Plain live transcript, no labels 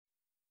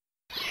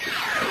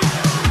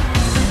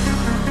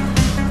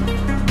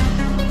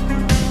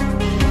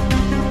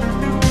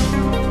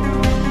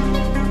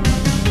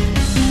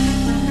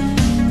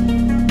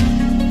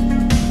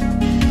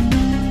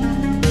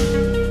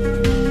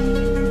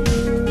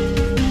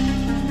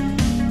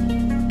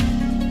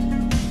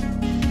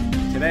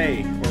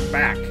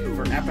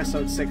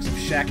episode 6 of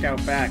Shack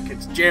Out Back.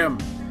 It's Jim,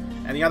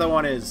 and the other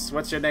one is,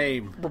 what's your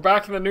name? We're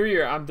back in the new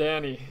year. I'm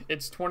Danny.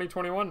 It's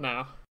 2021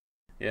 now.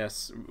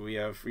 Yes, we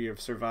have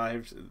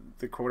survived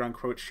the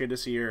quote-unquote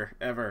shittest year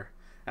ever.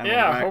 And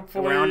yeah, we're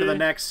hopefully. We're on to the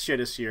next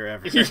shittest year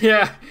ever.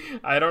 Yeah,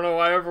 I don't know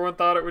why everyone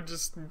thought it would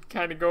just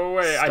kind of go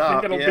away. I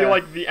think it'll be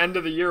like the end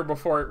of the year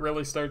before it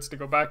really starts to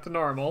go back to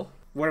normal.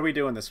 What are we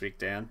doing this week,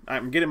 Dan?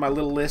 I'm getting my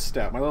little list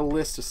out, my little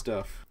list of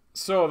stuff.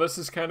 So this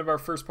is kind of our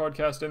first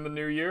podcast in the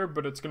new year,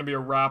 but it's going to be a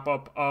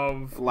wrap-up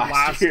of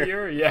last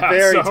year. Yeah,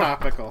 very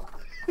topical.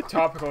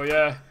 Topical,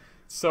 yeah.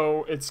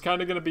 So it's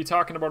kind of going to be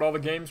talking about all the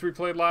games we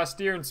played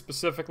last year, and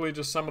specifically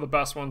just some of the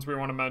best ones we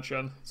want to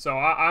mention. So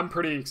I'm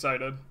pretty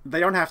excited. They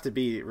don't have to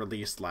be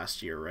released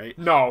last year, right?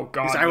 No,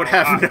 God, because I would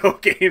have no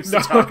games to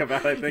talk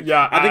about, I think.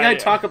 Yeah, I think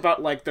I'd talk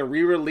about like the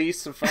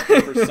re-release of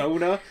fucking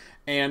Persona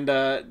and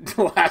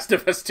The Last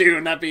of Us 2,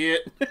 and that'd be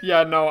it.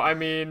 Yeah, no, I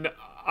mean,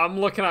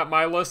 I'm looking at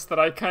my list that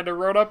I kind of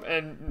wrote up,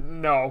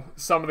 and no,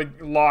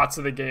 lots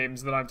of the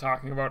games that I'm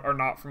talking about are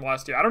not from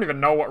last year. I don't even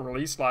know what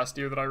released last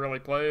year that I really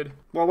played.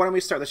 Well, why don't we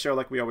start the show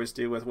like we always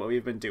do with what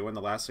we've been doing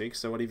the last week?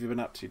 So, what have you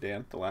been up to,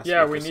 Dan? The last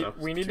week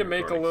we need to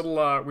make a little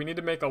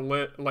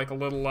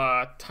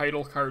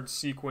title card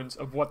sequence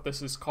of what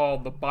this is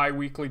called, the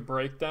biweekly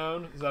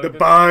breakdown. Is that the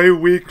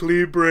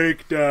biweekly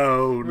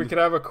breakdown? We could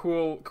have a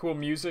cool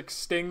music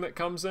sting that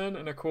comes in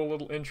and a cool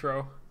little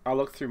intro. I'll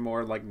look through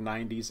more like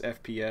 90s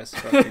FPS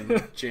fucking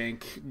jank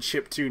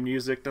chiptune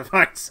music to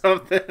find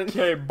something.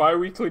 Okay,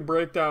 bi-weekly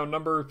breakdown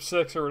number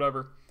 6 or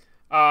whatever.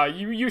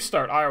 You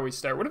start. I always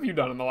start. What have you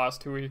done in the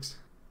last 2 weeks?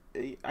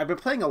 I've been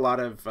playing a lot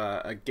of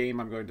a game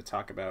I'm going to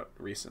talk about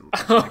recently,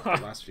 like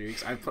the last few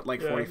weeks. I've put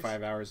like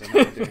 45 hours in.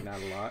 I've been doing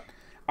that a lot.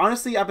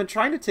 Honestly, I've been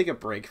trying to take a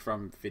break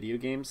from video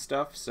game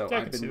stuff, so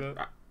I've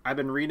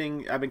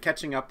been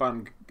catching up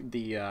on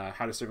the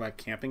How to Survive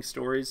Camping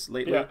stories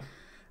lately. Yeah.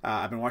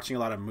 I've been watching a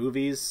lot of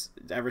movies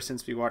ever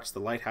since we watched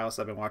The Lighthouse.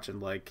 I've been watching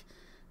like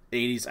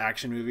 80s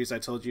action movies I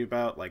told you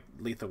about, like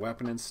Lethal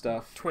Weapon and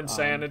stuff.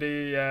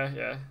 Twinsanity,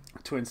 yeah.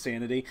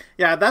 Twinsanity.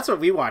 Yeah, that's what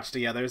we watched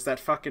together, is that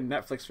fucking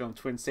Netflix film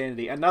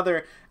Twinsanity.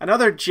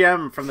 Another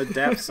gem from the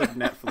depths of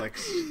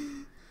Netflix.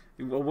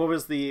 What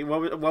was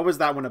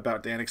that one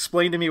about, Dan?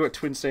 Explain to me what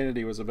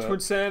Twinsanity was about.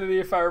 Twinsanity,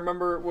 if I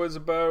remember, was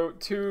about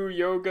 2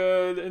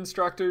 yoga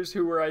instructors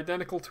who were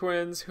identical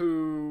twins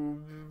who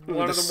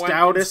one of them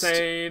went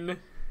insane.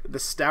 The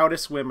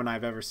stoutest women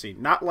I've ever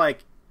seen. Not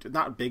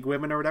big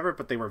women or whatever,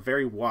 but they were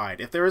very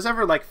wide. If there was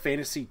ever like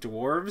fantasy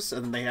dwarves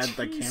and they had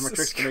like camera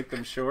tricks to make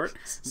them short,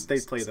 they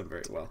played them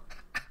very well.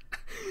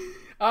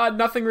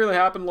 Nothing really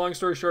happened. Long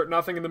story short,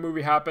 nothing in the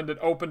movie happened. It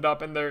opened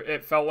up and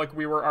it felt like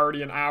we were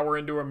already an hour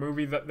into a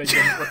movie that they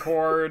didn't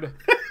record,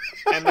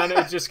 and then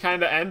it just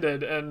kind of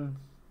ended. And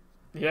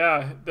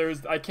yeah,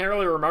 I can't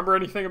really remember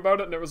anything about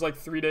it, and it was like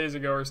 3 days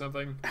ago or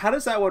something. How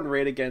does that one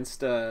rate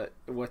against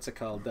what's it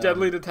called?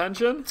 Deadly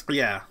Detention?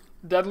 Yeah.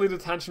 Deadly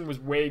Detention was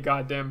way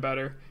goddamn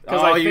better.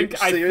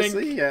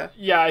 Seriously?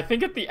 I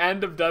think at the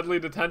end of Deadly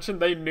Detention,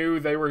 they knew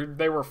they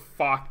were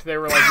fucked. They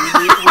were like,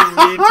 we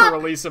need to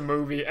release a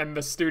movie, and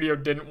the studio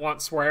didn't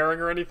want swearing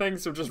or anything,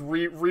 so just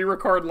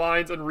re-record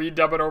lines and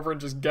redub it over and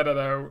just get it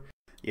out.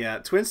 Yeah,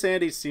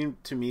 Twinsanity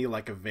seemed to me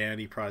like a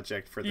vanity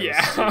project for those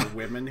 2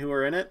 women who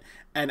were in it,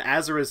 and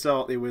as a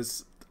result, it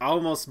was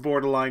almost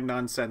borderline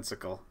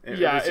nonsensical. It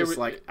was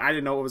like, I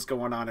didn't know what was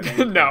going on at any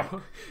point.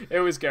 No,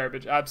 it was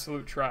garbage.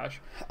 Absolute trash.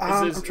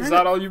 Is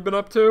that all you've been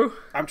up to?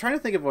 I'm trying to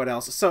think of what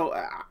else. So,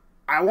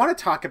 I want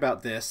to talk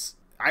about this.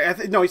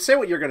 No, say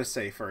what you're going to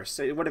say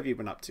first. What have you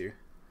been up to?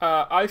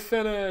 I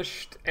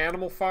finished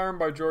Animal Farm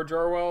by George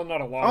Orwell.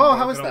 Not a long. Oh,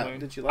 how was that?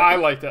 Did you like it? I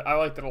liked it. I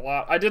liked it a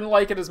lot. I didn't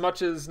like it as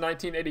much as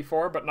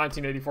 1984, but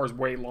 1984 is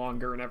way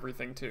longer and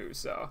everything too.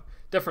 So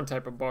different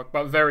type of book,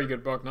 but very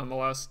good book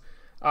nonetheless.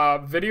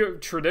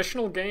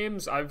 Traditional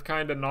games I've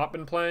kind of not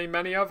been playing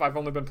many of. I've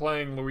only been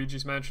playing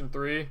Luigi's Mansion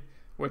 3,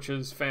 which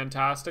is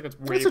fantastic. It's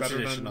way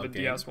better than the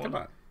DS one. Come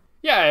on.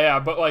 Yeah,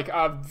 but like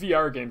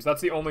VR games,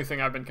 that's the only thing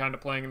I've been kind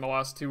of playing in the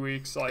last 2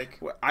 weeks. Like,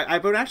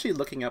 I've been actually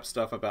looking up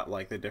stuff about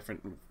like the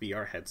different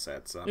VR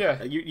headsets.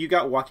 Yeah, you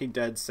got Walking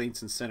Dead,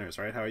 Saints and Sinners,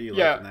 right? How are you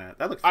liking that?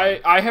 That looks fun.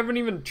 I haven't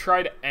even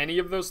tried any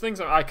of those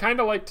things. I kind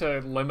of like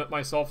to limit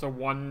myself to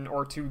 1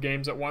 or 2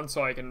 games at once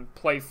so I can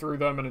play through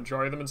them and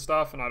enjoy them and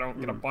stuff, and I don't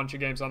get a bunch of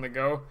games on the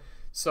go.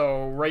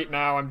 So right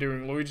now I'm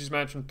doing Luigi's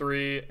Mansion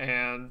 3,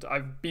 and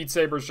Beat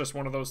Saber's just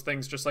one of those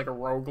things, just like a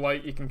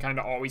roguelite. You can kind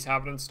of always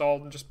have it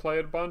installed and just play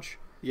it a bunch.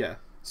 Yeah.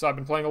 So I've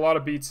been playing a lot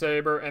of Beat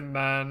Saber, and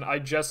then I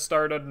just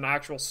started an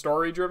actual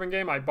story-driven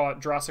game. I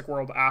bought Jurassic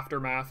World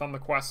Aftermath on the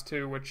Quest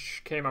 2,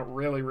 which came out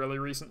really, really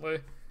recently.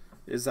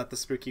 Is that the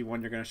spooky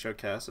one you're going to show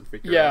Cass and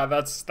figure out? Yeah,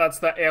 that's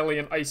the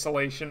Alien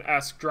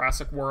Isolation-esque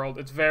Jurassic World.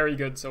 It's very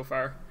good so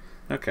far.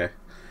 Okay.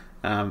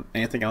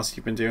 Anything else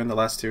you've been doing the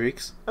last 2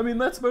 weeks? I mean,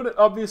 that's about it.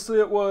 Obviously,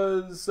 it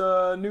was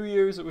New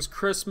Year's. It was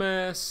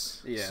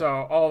Christmas. Yeah. So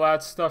all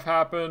that stuff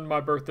happened. My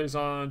birthday's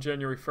on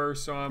January 1st,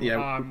 so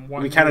I'm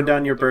we counted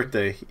down your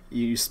birthday.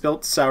 You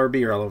spilt sour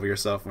beer all over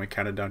yourself, and we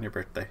counted down your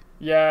birthday.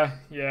 Yeah,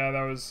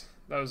 that was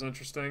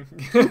interesting.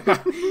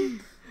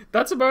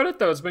 That's about it,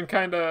 though. It's been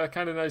kind of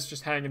nice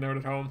just hanging out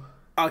at home.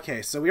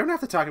 Okay, so we don't have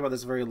to talk about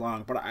this very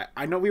long, but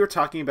I know we were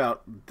talking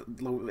about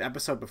the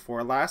episode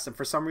before last, and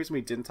for some reason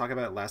we didn't talk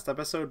about it last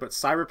episode, but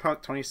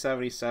Cyberpunk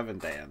 2077,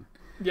 Dan.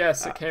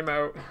 Yes, it came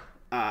out.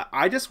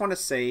 I just want to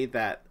say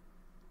that,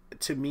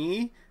 to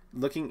me,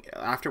 looking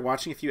after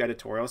watching a few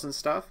editorials and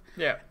stuff,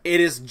 yeah, it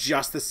is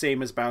just the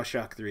same as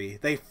BioShock 3.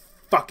 They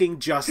fucking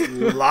just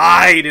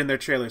lied in their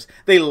trailers.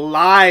 They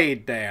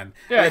lied, Dan.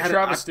 Yeah,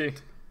 travesty.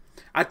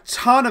 A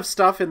ton of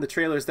stuff in the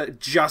trailers that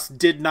just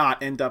did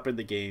not end up in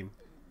the game.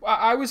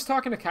 I was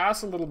talking to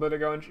Cass a little bit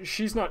ago, and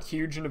she's not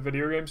huge into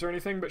video games or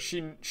anything, but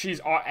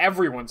she's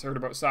everyone's heard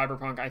about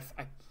Cyberpunk. I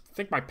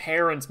think my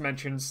parents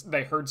mentioned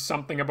they heard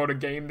something about a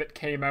game that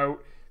came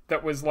out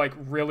that was like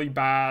really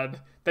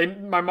bad.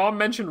 My mom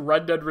mentioned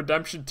Red Dead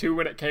Redemption 2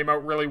 when it came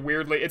out really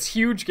weirdly. It's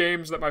huge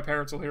games that my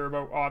parents will hear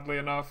about, oddly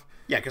enough.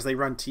 Yeah, because they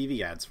run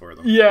TV ads for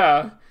them.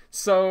 Yeah.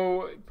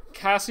 So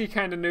Cassie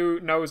kind of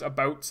knows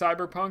about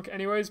Cyberpunk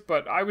anyways,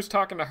 but I was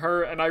talking to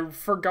her and I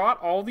forgot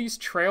all these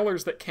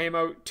trailers that came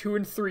out 2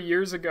 and 3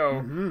 years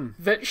ago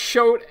that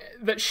showed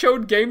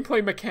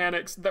gameplay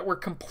mechanics that were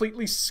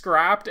completely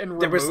scrapped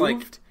and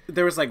removed.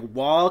 There was like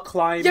wall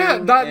climbing. Yeah,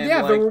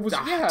 there was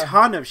a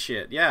ton of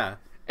shit. Yeah.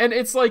 And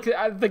it's like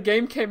the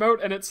game came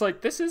out and it's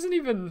like, this isn't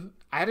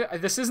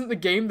the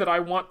game that I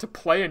want to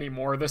play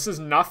anymore. This is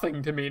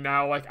nothing to me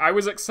now. Like, I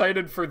was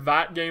excited for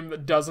that game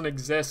that doesn't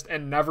exist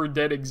and never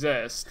did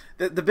exist.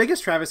 The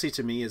biggest travesty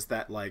to me is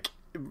that, like,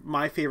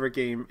 my favorite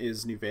game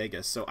is New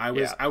Vegas. So I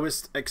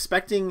was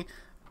expecting,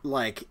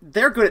 like,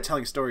 they're good at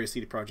telling stories,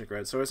 CD Projekt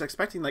Red. So I was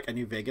expecting, like, a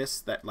New Vegas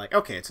that, like,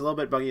 okay, it's a little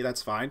bit buggy,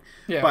 that's fine.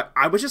 Yeah. But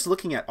I was just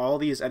looking at all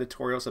these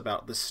editorials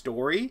about the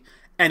story,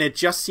 and it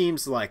just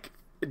seems like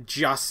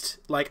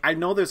I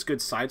know there's good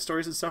side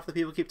stories and stuff that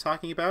people keep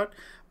talking about,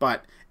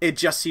 but it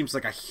just seems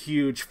like a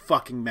huge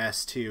fucking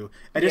mess too.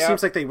 It just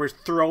seems like they were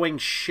throwing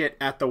shit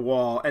at the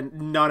wall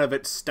and none of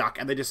it stuck,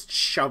 and they just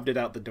shoved it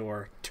out the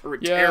door.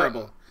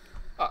 Terrible.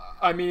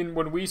 I mean,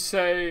 when we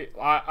say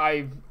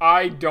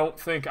I don't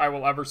think I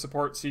will ever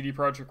support CD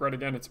Projekt Red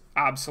again. It's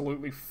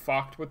absolutely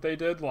fucked what they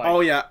did. Like,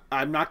 oh yeah,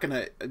 I'm not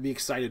gonna be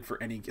excited for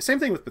any. Same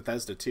thing with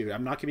Bethesda too.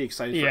 I'm not gonna be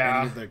excited for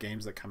any of their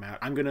games that come out.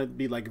 I'm gonna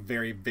be like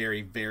very,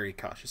 very, very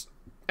cautious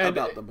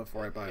about them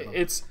before I buy them.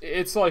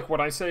 It's like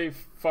when I say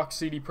fuck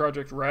CD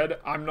Projekt Red,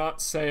 I'm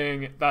not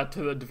saying that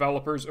to the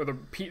developers or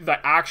the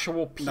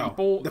actual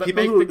people that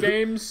make the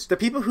games. The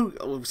people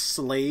who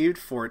slaved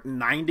for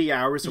 90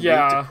 hours a week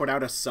to put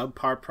out a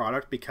subpar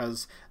product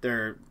because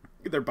their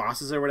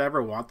bosses or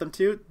whatever want them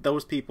to.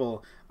 Those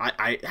people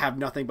I have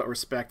nothing but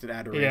respect and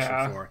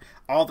adoration for.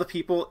 All the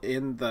people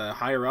in the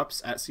higher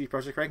ups at CD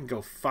Projekt Red can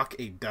go fuck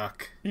a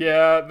duck.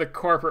 Yeah, the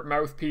corporate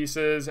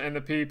mouthpieces and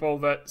the people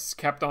that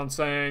kept on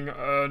saying,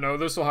 no,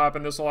 this will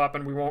happen,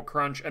 we won't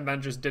crunch, and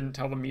then just didn't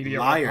tell the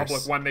media or the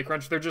public when they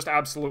crunch. They're just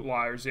absolute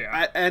liars,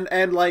 yeah.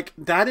 And like,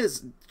 that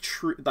is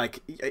true. Like,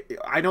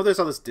 I know there's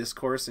all this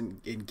discourse in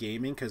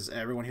gaming because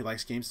everyone who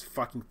likes games is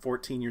fucking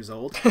 14 years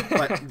old,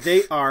 but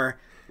they are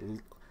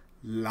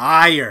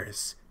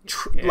liars.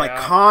 Like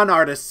con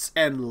artists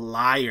and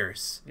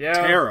liars. Yeah.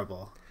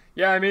 Terrible.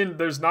 Yeah, I mean,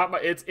 there's not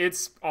much.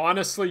 It's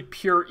honestly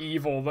pure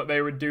evil that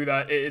they would do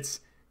that.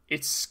 It's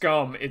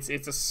scum. It's a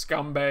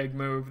scumbag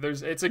move.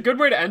 It's a good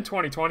way to end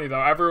 2020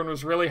 though. Everyone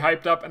was really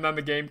hyped up, and then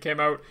the game came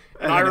out,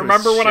 and I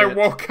remember when I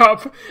woke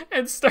up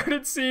and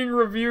started seeing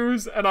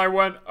reviews, and I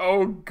went,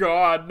 "Oh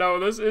God, no,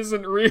 this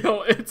isn't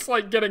real." It's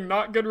like getting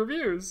not good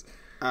reviews.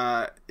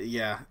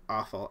 Yeah,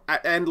 awful.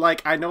 And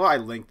like, I know I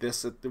linked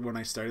this when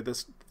I started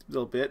this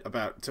little bit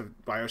to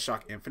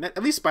BioShock Infinite.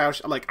 At least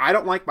BioShock, like, I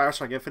don't like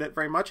BioShock Infinite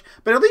very much,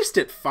 but at least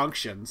it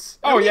functions.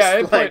 Oh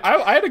yeah,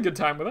 I had a good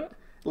time with it.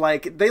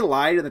 Like, they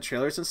lied in the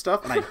trailers and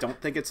stuff, and I don't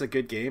think it's a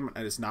good game.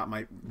 It's not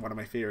one of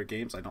my favorite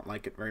games. I don't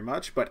like it very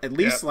much, but at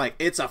least like,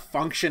 it's a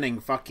functioning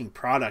fucking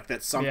product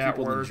that some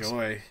people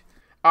enjoy.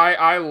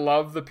 I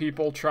love the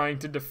people trying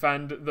to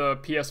defend the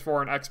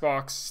PS4 and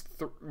Xbox,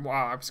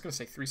 I was going to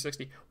say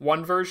 360,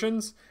 One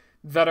versions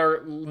that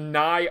are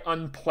nigh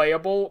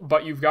unplayable,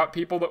 but you've got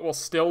people that will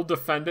still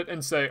defend it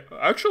and say,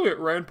 actually, it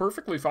ran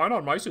perfectly fine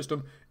on my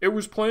system. It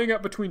was playing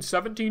at between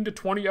 17 to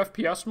 20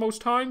 FPS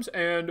most times,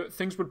 and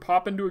things would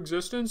pop into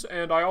existence,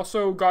 and I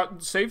also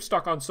got save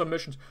stuck on some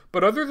missions.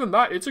 But other than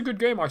that, it's a good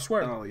game, I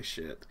swear. Holy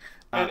shit.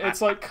 And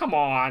it's like, come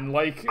on,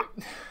 like...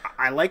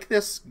 I like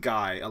this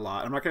guy a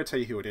lot. I'm not going to tell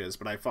you who it is,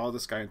 but I follow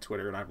this guy on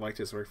Twitter, and I've liked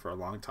his work for a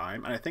long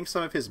time. And I think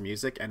some of his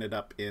music ended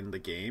up in the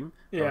game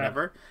or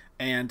whatever.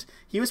 And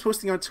he was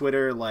posting on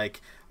Twitter,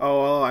 like,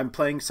 oh, I'm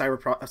playing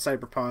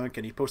Cyberpunk,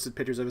 and he posted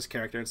pictures of his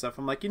character and stuff.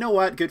 I'm like, you know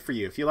what? Good for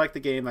you. If you like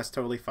the game, that's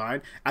totally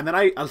fine. And then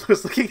I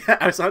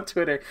was on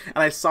Twitter, and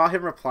I saw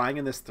him replying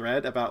in this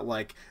thread about,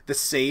 like, the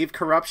save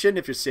corruption,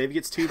 if your save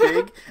gets too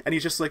big. And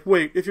he's just like,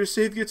 wait, if your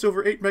save gets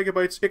over 8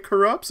 megabytes, it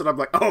corrupts? And I'm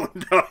like, oh,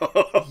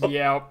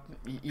 no.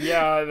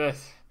 Yeah,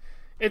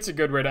 it's a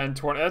good way to end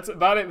 20.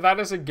 That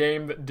is a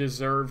game that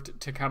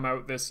deserved to come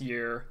out this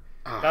year.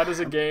 That is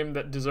a game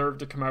that deserved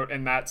to come out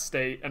in that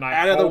state, and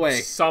hope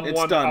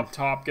someone up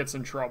top gets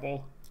in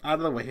trouble. Out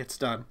of the way, it's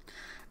done.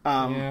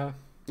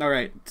 All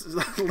right,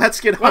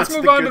 let's get on. Let's to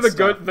move the on good to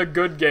stuff. the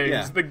good games,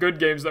 Yeah. the good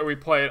games that we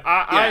played.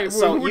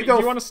 So do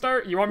you want to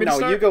start? You want me to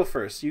start? No, you go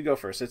first. You go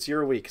first. It's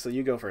your week, so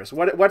you go first.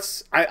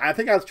 What's I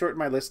think I've shortened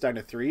my list down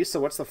to 3. So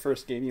what's the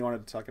first game you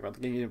wanted to talk about? The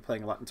game you've been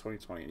playing a lot in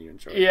 2020 and you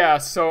enjoyed. Yeah,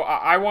 so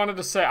I wanted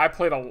to say I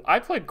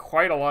played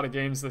quite a lot of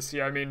games this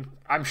year. I mean,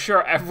 I'm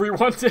sure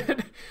everyone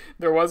did.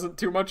 There wasn't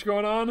too much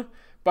going on.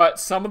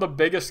 But some of the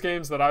biggest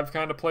games that I've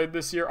kind of played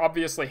this year,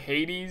 obviously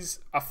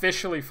Hades,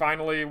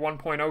 finally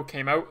 1.0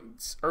 came out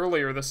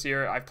earlier this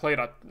year. I've played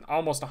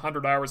almost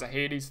 100 hours of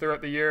Hades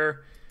throughout the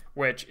year,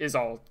 which is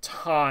a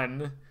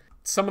ton.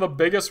 Some of the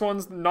biggest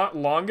ones, not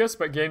longest,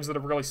 but games that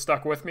have really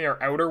stuck with me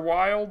are Outer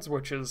Wilds,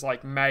 which is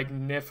like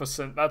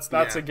magnificent.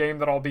 That's a game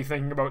that I'll be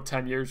thinking about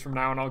 10 years from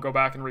now, and I'll go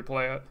back and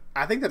replay it.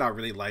 I think that I'll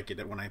really like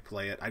it when I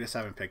play it. I just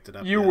haven't picked it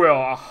up You yet.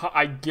 will.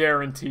 I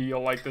guarantee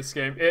you'll like this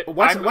game.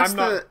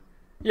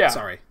 Yeah.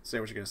 Sorry, say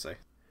what you're gonna say.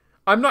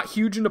 I'm not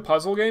huge into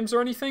puzzle games or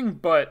anything,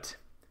 but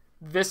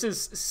this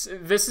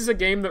is a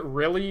game that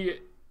really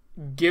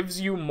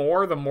gives you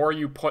more the more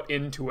you put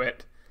into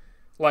it.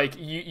 Like,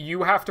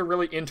 you have to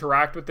really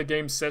interact with the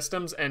game's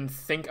systems and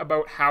think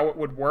about how it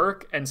would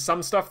work, and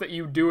some stuff that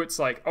you do, it's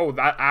like, oh,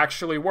 that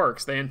actually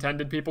works. They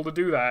intended people to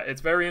do that.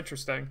 It's very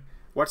interesting.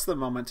 What's the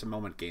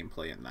moment-to-moment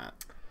gameplay in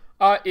that?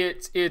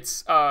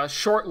 It's a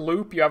short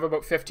loop. You have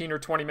about 15 or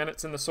 20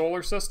 minutes in the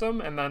solar system,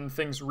 and then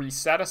things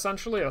reset,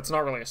 essentially. That's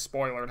not really a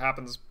spoiler. It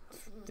happens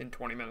in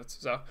 20 minutes.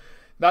 So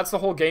that's the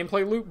whole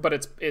gameplay loop, but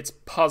it's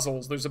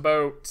puzzles. There's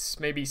about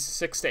maybe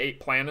 6 to 8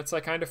 planets, I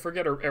kind of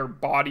forget, or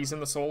bodies in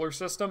the solar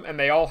system, and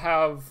they all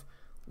have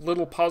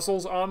little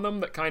puzzles on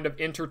them that kind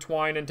of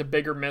intertwine into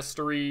bigger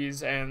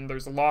mysteries, and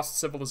there's a lost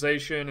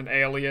civilization and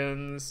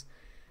aliens.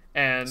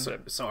 And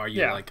so are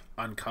you like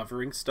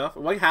uncovering stuff?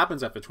 What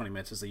happens after 20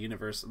 minutes? Is the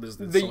universe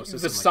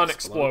the sun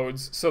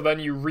explodes, so then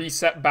you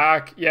reset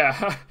back.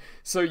 Yeah,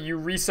 so you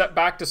reset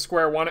back to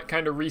square one. It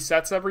kind of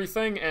resets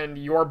everything, and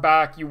you're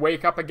back. You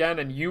wake up again,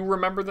 and you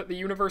remember that the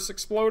universe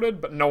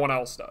exploded, but no one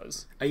else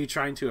does. Are you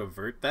trying to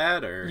avert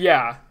that, or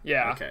yeah?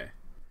 Okay.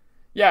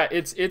 Yeah,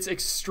 it's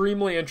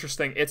extremely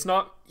interesting. It's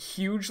not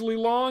hugely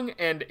long,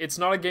 and it's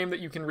not a game that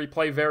you can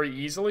replay very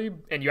easily,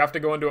 and you have to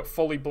go into it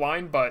fully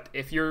blind, but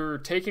if you're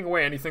taking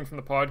away anything from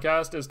the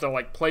podcast, is to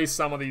like play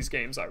some of these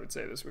games, I would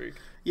say, this week.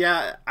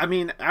 Yeah, I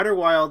mean, Outer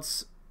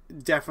Wilds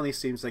definitely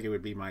seems like it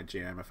would be my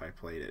jam if I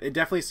played it. It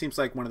definitely seems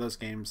like one of those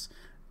games.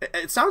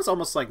 It sounds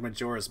almost like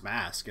Majora's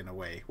Mask in a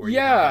way, where you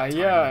have that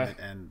time limit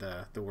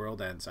and the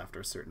world ends after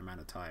a certain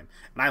amount of time.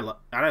 And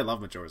I love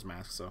Majora's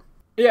Mask, so...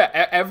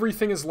 Yeah,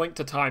 everything is linked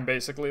to time,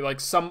 basically. Like,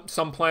 some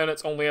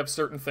planets only have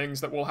certain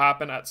things that will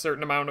happen at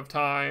certain amount of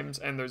times,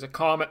 and there's a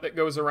comet that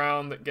goes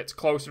around that gets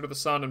closer to the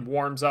sun and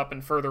warms up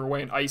and further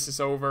away and ices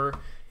over.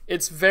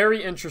 It's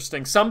very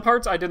interesting. Some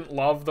parts I didn't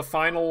love. The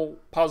final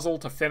puzzle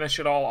to finish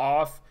it all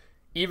off,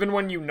 even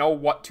when you know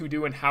what to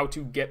do and how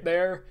to get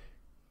there,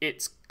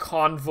 it's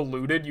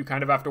convoluted. You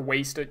kind of have to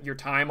waste your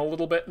time a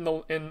little bit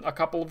in a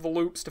couple of the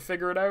loops to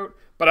figure it out.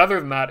 But other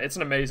than that, it's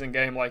an amazing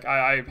game. Like,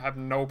 I have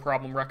no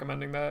problem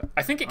recommending that.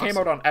 I think it came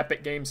out on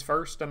Epic Games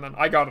first, and then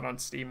I got it on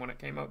Steam when it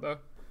came out, though.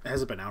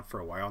 Has it been out for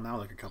a while now,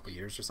 like a couple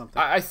years or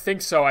something? I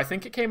think so. I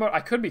think it came out... I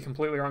could be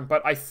completely wrong,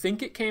 but I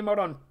think it came out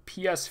on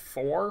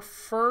PS4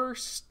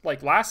 first,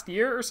 like last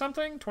year or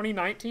something?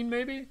 2019,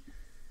 maybe?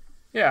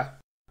 Yeah.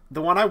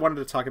 The one I wanted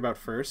to talk about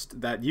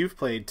first, that you've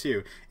played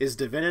too, is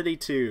Divinity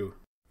 2.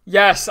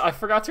 Yes, I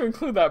forgot to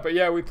include that, but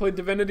yeah, we played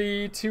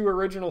Divinity 2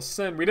 Original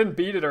Sin. We didn't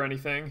beat it or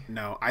anything.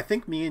 No, I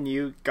think me and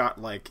you got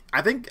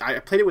I think I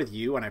played it with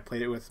you and I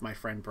played it with my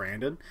friend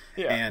Brandon.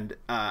 Yeah. And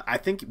I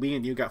think me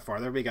and you got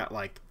farther. We got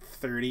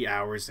 30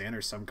 hours in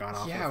or some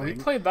god-awful thing. Yeah, we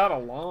played that a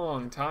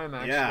long time,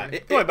 actually.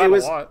 Yeah, it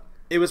was a lot.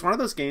 It was one of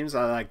those games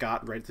that I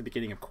got right at the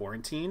beginning of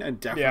quarantine and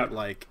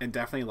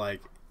definitely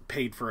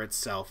paid for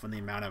itself and the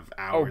amount of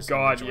hours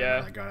I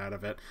got out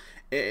of it.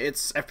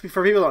 It's, for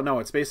people who don't know,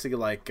 it's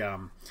basically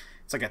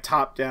it's like a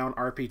top-down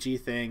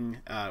RPG thing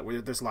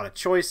where there's a lot of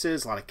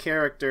choices, a lot of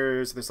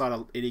characters. There's a lot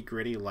of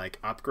itty-gritty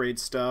upgrade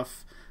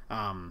stuff.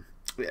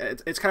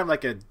 It's kind of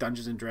like a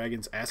Dungeons and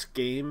Dragons-esque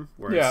game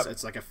where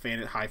it's like a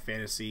high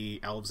fantasy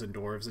elves and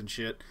dwarves and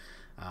shit.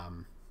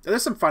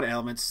 There's some fun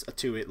elements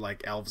to it,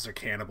 like elves are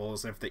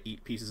cannibals. They have to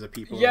eat pieces of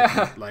people.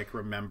 Yeah.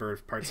 Remember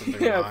parts of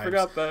their lives. I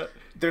forgot that.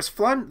 There's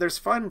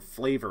fun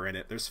flavor in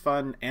it. There's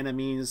fun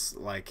enemies.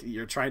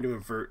 You're trying to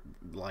avert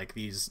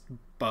these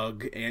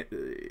bug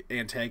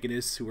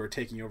antagonists who are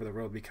taking over the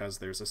world because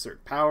there's a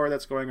certain power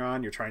that's going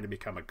on. You're trying to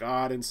become a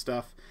god and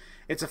stuff.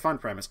 It's a fun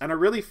premise and a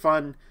really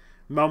fun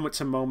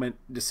moment-to-moment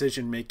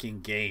decision-making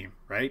game,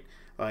 right?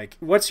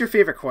 What's your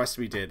favorite quest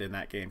we did in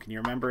that game? Can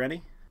you remember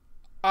any?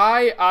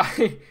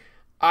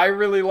 I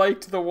really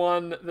liked the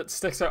one that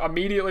sticks out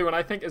immediately when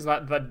I think is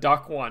that the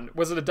duck one.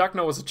 Was it a duck?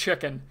 No, it was a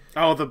chicken.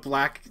 Oh, the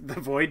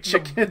void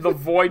chicken? The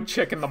void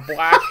chicken, the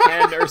black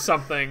hen or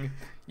something.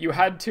 You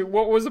had to...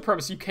 What was the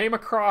premise? You came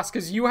across...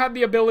 Because you had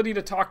the ability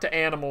to talk to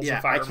animals,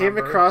 if I remember. I came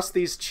across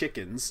these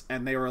chickens,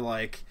 and they were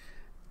like,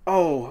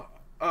 oh,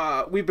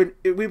 we've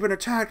been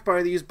attacked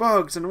by these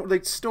bugs and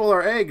they stole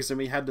our eggs, and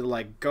we had to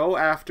like go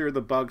after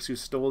the bugs who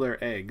stole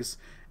their eggs,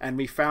 and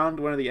we found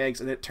one of the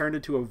eggs and it turned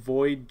into a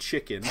void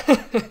chicken.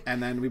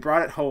 And then we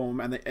brought it home,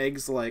 and the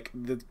eggs, like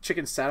the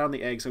chicken sat on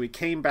the eggs, and we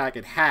came back,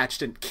 it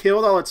hatched and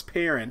killed all its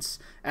parents,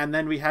 and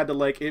then we had to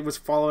like, it was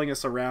following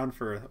us around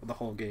for the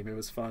whole game. It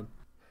was fun.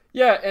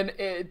 Yeah,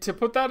 and to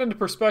put that into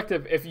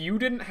perspective, if you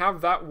didn't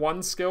have that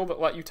one skill that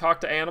let you talk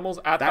to animals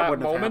at that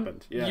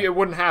moment, it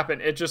wouldn't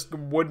happen. It just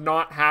would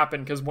not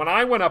happen, because when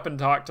I went up and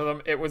talked to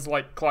them, it was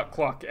like cluck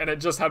cluck, and it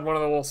just had one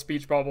of the little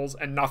speech bubbles,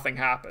 and nothing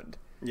happened.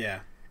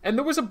 Yeah. And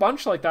there was a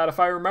bunch like that, if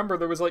I remember.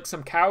 There was like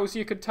some cows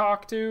you could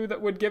talk to that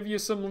would give you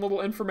some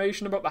little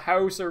information about the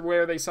house or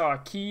where they saw a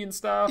key and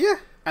stuff. Yeah.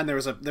 And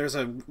there's a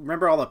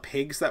remember all the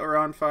pigs that were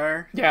on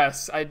fire?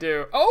 Yes, I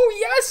do. Oh,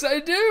 yes,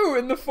 I do,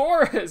 in the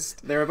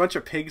forest. There were a bunch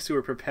of pigs who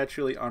were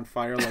perpetually on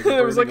fire, like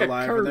there was burning like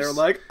alive, a curse. and they were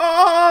like,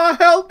 "Oh,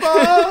 help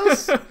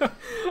us!"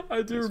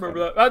 I do remember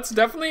that. That's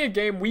definitely a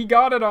game. We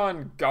got it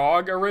on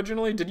GOG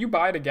originally. Did you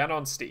buy it again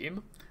on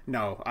Steam?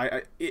 No,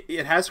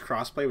 it has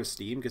crossplay with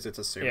Steam because it's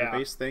a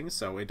server-based thing,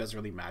 so it doesn't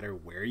really matter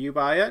where you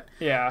buy it.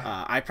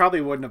 Yeah. I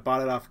probably wouldn't have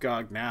bought it off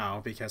GOG now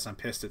because I'm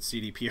pissed at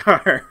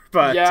CDPR.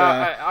 But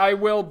yeah, I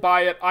will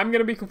buy it. I'm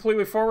gonna be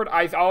completely forward.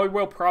 I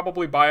will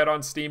probably buy it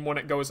on Steam when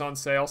it goes on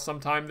sale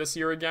sometime this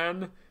year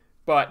again.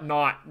 But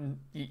not,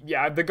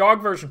 yeah, the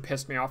GOG version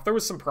pissed me off. There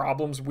was some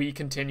problems we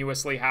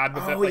continuously had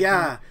with it. Like,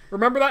 yeah.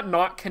 Remember that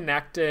not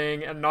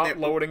connecting and not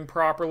loading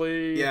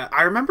properly? Yeah,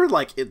 I remember,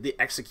 like, the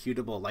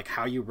executable, like,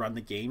 how you run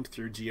the game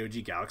through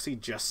GOG Galaxy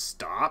just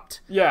stopped.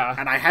 Yeah.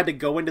 And I had to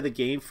go into the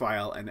game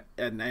file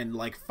and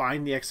like,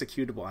 find the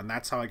executable, and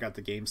that's how I got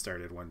the game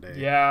started one day.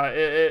 Yeah,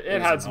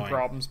 it had some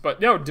problems. But,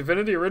 no,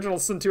 Divinity Original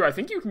Sin 2, I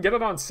think you can get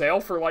it on sale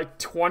for, like,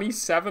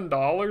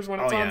 $27 when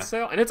it's on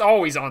sale. And it's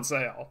always on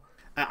sale.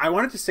 I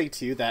wanted to say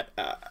too that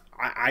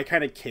I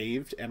kind of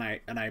caved and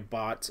I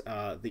bought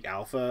the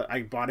alpha.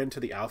 I bought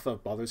into the alpha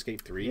of Baldur's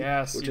Gate 3,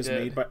 which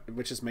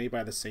is made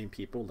by the same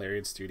people,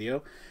 Larian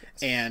Studio,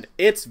 and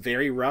it's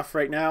very rough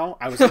right now.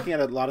 I was looking at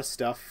a lot of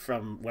stuff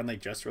from when they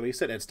just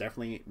released it. It's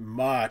definitely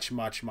much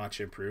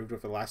improved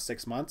over the last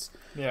 6 months.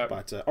 Yeah,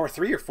 but or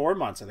 3 or 4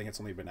 months. I think it's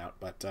only been out,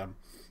 but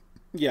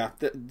yeah,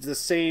 the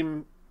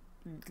same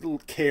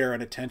care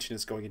and attention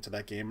is going into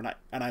that game,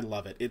 and I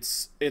love it.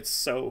 It's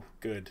so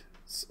good.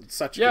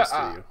 Such a good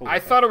studio. I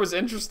thought it was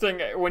interesting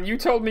when you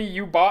told me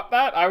you bought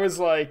that. I was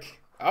like,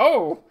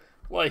 oh,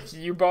 like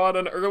you bought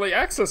an early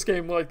access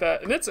game like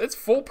that, and it's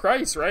full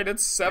price, right?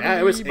 It's $70. Yeah,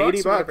 it was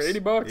 $80.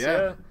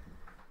 $80.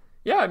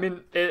 Yeah. I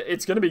mean,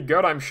 it's gonna be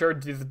good, I'm sure.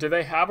 Do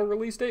they have a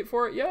release date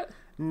for it yet?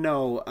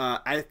 No,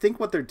 I think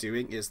what they're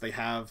doing is they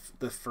have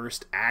the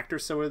first act or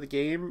so of the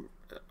game,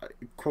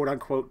 quote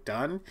unquote,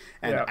 done,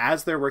 and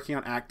as they're working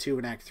on Act 2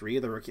 and Act 3,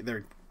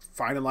 they're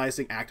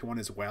finalizing Act 1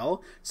 as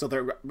well, so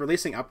they're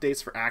releasing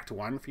updates for Act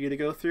 1 for you to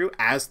go through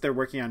as they're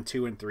working on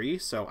 2 and 3.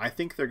 So I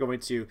think they're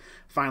going to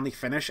finally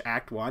finish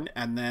Act 1,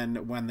 and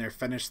then when they're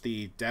finished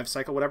the dev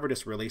cycle, whatever,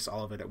 just release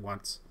all of it at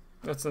once.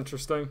 That's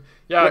interesting.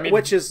 Yeah, I mean,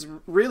 which is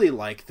really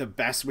like the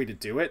best way to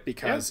do it,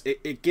 because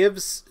it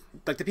gives,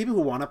 like, the people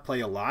who want to play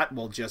a lot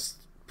will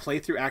just play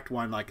through Act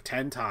 1 like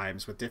 10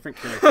 times with different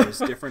characters,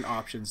 different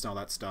options and all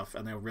that stuff,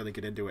 and they'll really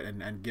get into it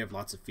and give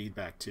lots of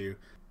feedback too.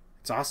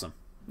 It's awesome.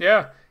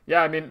 Yeah,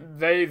 I mean,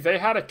 they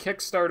had a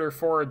Kickstarter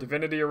for a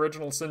Divinity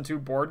Original Sin 2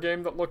 board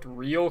game that looked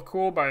real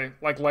cool by,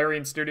 like,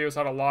 Larian Studios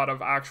had a lot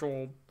of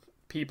actual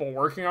people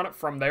working on it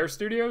from their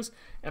studios,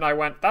 and I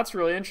went, that's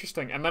really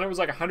interesting. And then it was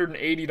like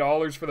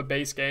 $180 for the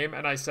base game,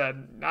 and I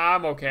said, nah,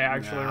 I'm okay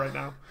actually right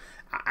now.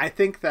 I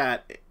think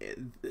that,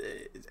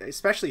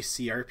 especially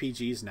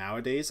CRPGs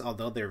nowadays,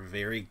 although they're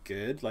very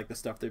good, like the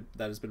stuff that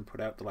has been put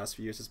out the last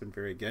few years has been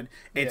very good,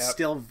 it's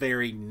still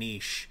very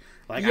niche.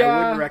 Like, I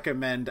wouldn't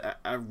recommend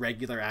a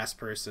regular ass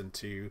person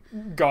to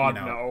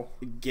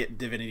get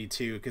Divinity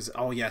 2, because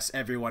yes,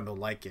 everyone will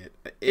like it.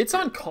 It's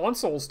on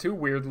consoles too,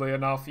 weirdly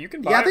enough. You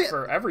can buy it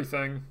for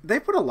everything. They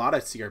put a lot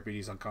of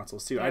CRPGs on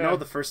consoles too. I know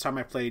the first time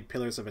I played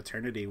Pillars of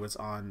Eternity was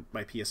on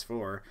my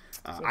PS4.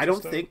 I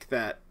don't think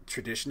that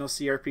traditional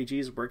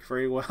CRPGs work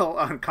very well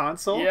on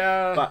console.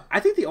 Yeah. But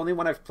I think the only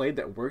one I've played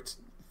that worked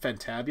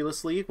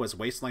fantabulously was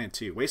Wasteland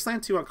 2.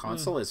 Wasteland 2 on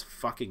console is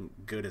fucking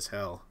good as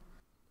hell.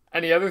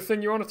 Any other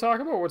thing you want to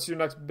talk about? What's your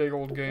next big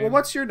old game? Well,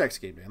 what's your next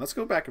game, man? Let's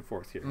go back and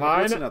forth here.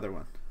 What's another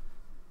one?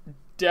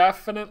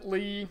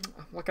 Definitely,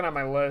 I'm looking at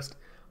my list.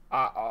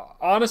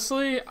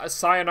 Honestly,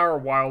 Sayonara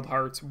Wild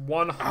Hearts,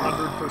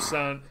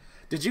 100%.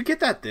 Did you get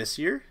that this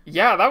year?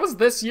 Yeah, that was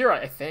this year,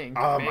 I think.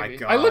 Oh my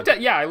god! I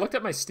looked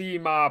at my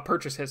Steam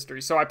purchase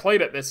history, so I played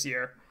it this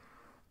year.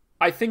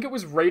 I think it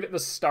was right at the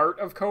start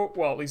of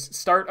at least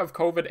start of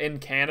COVID in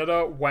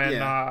Canada,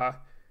 when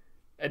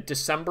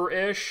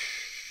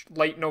December-ish.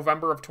 Late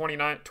November of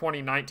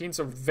 2019,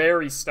 so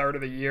very start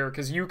of the year,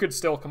 because you could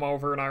still come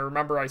over, and I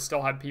remember I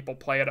still had people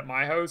play it at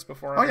my house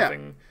before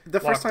everything The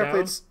first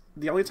time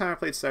the only time I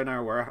played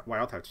Sayonara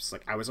Wild Hearts was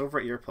like I was over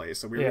at your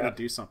place and we were gonna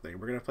do something.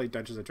 We're gonna play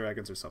Dungeons and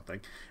Dragons or something,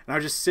 and I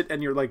would just sit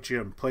and you're like,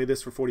 Jim, play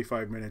this for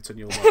 45 minutes and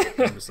you'll love it.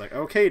 And I'm just like,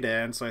 okay,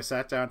 Dan. So I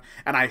sat down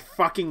and I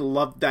fucking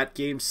loved that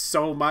game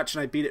so much,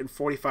 and I beat it in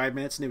 45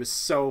 minutes, and it was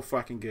so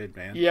fucking good,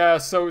 man. Yeah.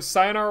 So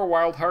Sayonara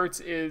Wild Hearts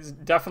is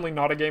definitely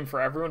not a game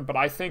for everyone, but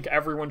I think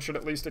everyone should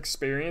at least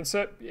experience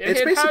it.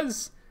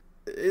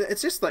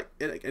 It's just like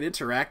an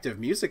interactive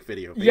music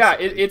video, basically. Yeah,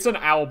 it's an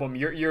album.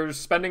 You're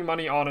spending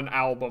money on an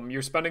album.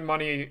 You're spending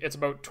money. It's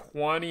about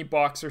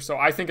 $20 or so.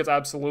 I think it's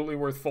absolutely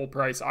worth full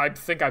price. I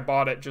think I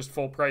bought it just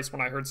full price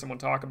when I heard someone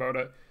talk about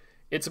it.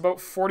 It's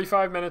about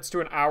 45 minutes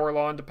to an hour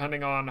long,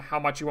 depending on how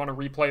much you want to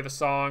replay the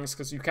songs,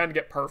 because you can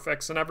get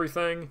perfects and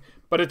everything,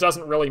 but it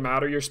doesn't really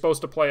matter. You're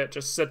supposed to play it,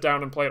 just sit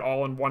down and play it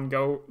all in one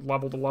go,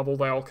 level to level,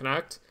 they all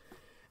connect.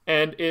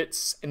 And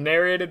it's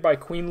narrated by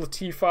Queen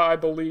Latifah, I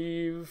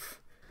believe.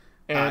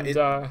 And,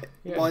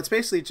 well, it's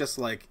basically just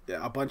like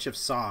a bunch of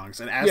songs,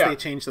 and as they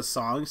change the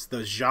songs,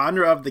 the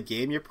genre of the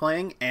game you're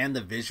playing and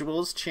the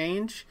visuals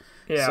change.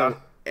 Yeah. So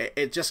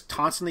it just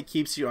constantly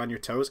keeps you on your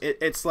toes.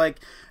 It's like,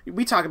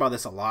 we talk about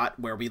this a lot,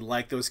 where we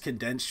like those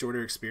condensed,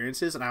 shorter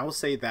experiences, and I will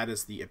say that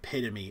is the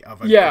epitome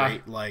of a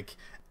great, like,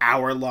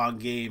 hour-long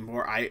game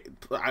where I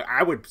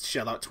would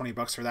shell out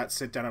 $20 for that,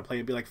 sit down and play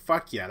and be like,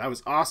 fuck yeah, that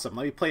was awesome,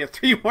 let me play it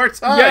 3 more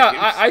times.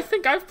 Yeah, I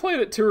think I've played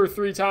it 2 or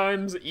 3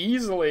 times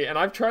easily, and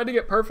I've tried to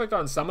get perfect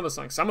on some of the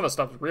songs. Some of the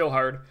stuff is real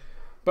hard.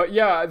 But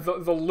yeah,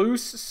 the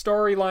loose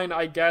storyline,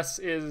 I guess,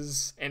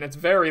 is, and it's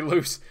very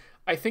loose,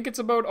 I think it's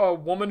about a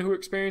woman who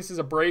experiences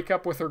a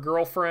breakup with her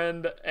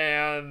girlfriend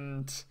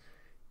and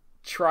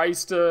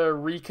tries to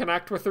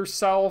reconnect with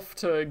herself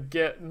to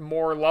get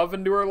more love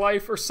into her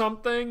life or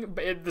something.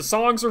 The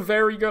songs are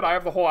very good. I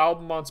have the whole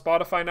album on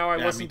Spotify now. I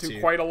listen to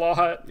quite a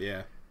lot.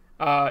 Yeah.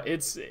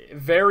 It's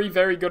very,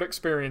 very good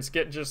experience.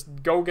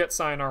 Go get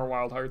Sayonara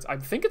Wild Hearts. I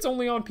think it's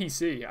only on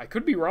PC. I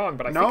could be wrong,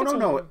 but I think it's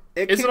No.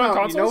 Is it on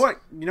consoles?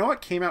 You know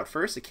what came out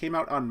first? It came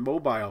out on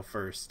mobile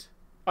first.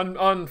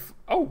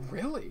 Oh,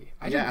 really?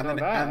 I didn't know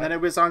that. And then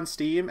it was on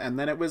Steam, and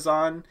then it was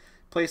on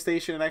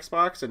PlayStation and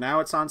Xbox, and now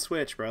it's on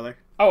Switch, brother.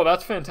 Oh,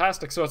 that's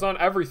fantastic. So it's on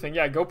everything.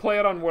 Yeah, go play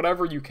it on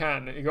whatever you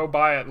can. You go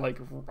buy it like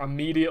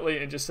immediately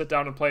and just sit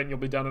down and play it, and you'll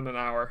be done in an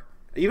hour.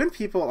 Even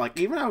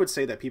I would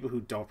say that people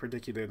who don't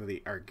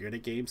particularly are good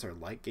at games or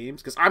like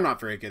games, because I'm not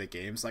very good at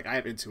games. Like, I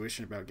have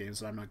intuition about games,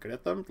 and I'm not good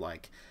at them.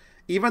 Like,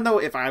 even though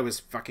if I was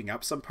fucking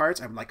up some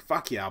parts, I'm like,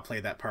 fuck yeah, I'll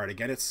play that part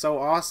again. It's so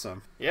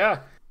awesome.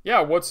 Yeah.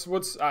 Yeah,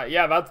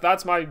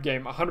 that's my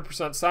game.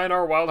 100%.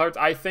 Sayonara Wild Hearts,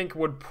 I think,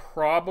 would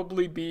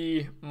probably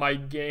be my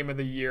game of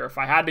the year. If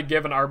I had to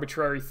give an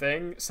arbitrary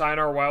thing,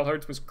 Sayonara Wild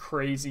Hearts was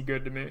crazy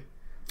good to me.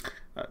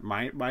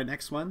 My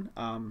next one,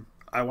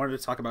 I wanted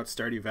to talk about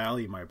Stardew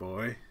Valley, my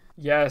boy.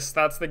 Yes,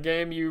 that's the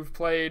game you've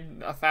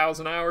played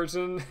 1,000 hours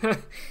in.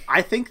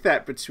 I think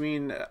that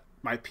between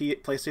my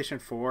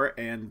PlayStation 4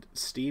 and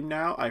Steam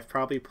now, I've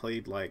probably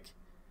played like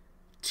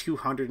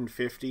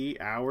 250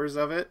 hours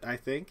of it, I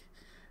think.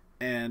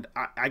 And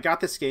I got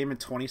this game in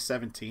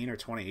 2017 or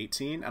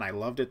 2018, and I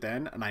loved it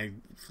then, and I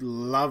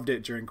loved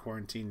it during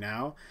quarantine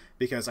now,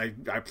 because I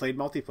played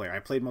multiplayer. I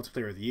played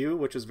multiplayer with you,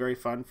 which was very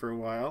fun for a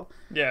while.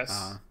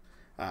 Yes.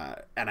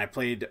 And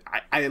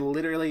I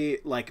literally,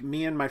 like,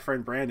 me and my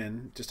friend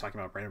Brandon, just talking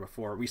about Brandon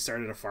before, we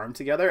started a farm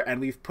together,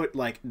 and we've put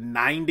like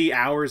 90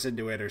 hours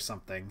into it or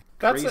something.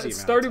 That's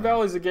Stardew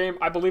Valley is a game,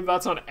 I believe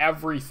that's on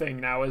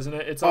everything now, isn't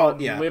it? It's on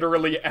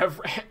literally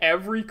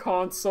every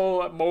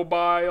console,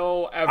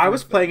 mobile, everything. I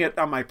was playing it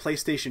on my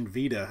PlayStation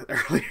Vita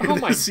earlier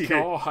this year.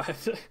 Oh my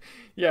god.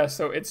 Yeah,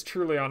 so it's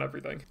truly on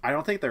everything. I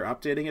don't think they're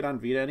updating it on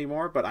Vita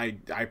anymore, but I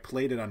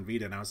played it on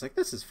Vita, and I was like,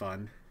 this is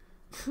fun.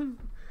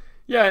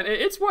 Yeah,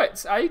 it's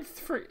what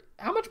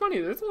how much money?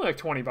 It's only like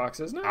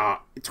 $20, isn't it?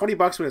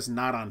 $20 when it's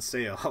not on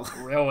sale.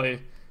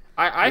 Really?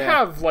 I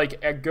have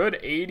like a good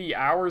 80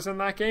 hours in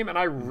that game, and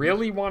I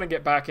really want to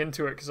get back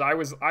into it because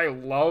I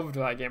loved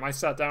that game. I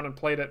sat down and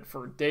played it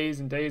for days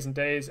and days and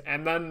days,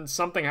 and then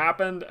something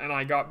happened, and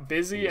I got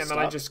busy, and then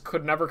I just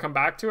could never come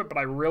back to it. But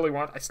I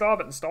still have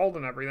it installed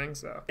and everything.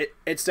 So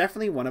it's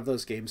definitely one of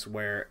those games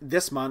where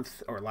this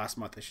month, or last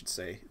month, I should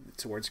say,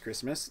 towards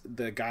Christmas,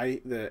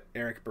 the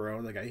Eric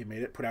Barone, the guy who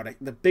made it, put out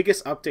the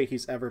biggest update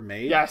he's ever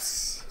made.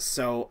 Yes.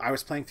 So I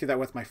was playing through that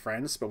with my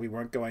friends, but we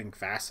weren't going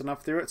fast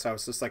enough through it. So I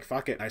was just like,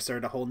 fuck it. And I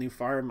started a whole new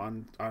farm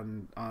on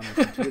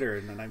the computer,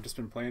 and then I've just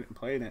been playing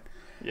it.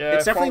 Yeah,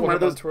 it's definitely one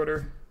of those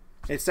Twitter.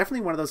 It's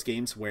definitely one of those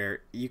games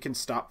where you can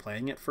stop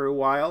playing it for a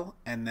while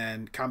and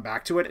then come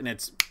back to it, and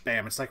it's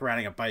bam. It's like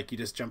riding a bike. You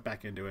just jump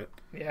back into it.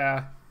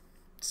 Yeah.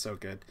 It's so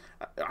good.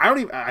 I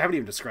haven't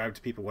even described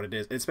to people what it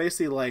is. It's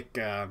basically like,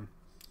 how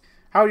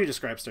would you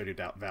describe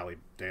Stardew Valley,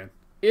 Dan?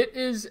 It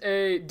is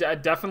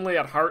definitely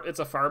at heart, it's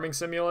a farming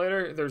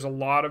simulator. There's a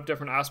lot of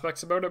different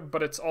aspects about it,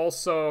 but it's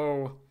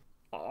also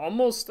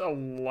almost a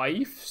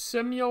life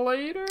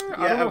simulator. Yeah,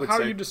 I don't know how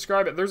you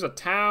describe it. There's a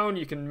town,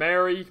 you can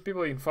marry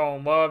people, you can fall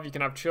in love, you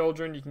can have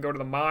children, you can go to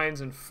the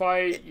mines and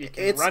fight, you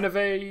can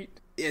renovate.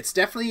 It's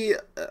definitely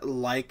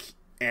like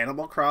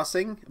Animal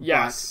Crossing.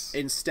 Yes. But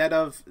instead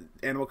of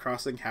Animal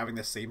Crossing having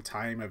the same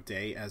time of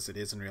day as it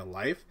is in real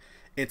life,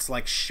 it's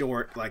like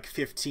short, like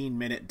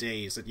 15-minute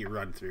days that you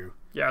run through.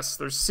 Yes,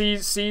 there's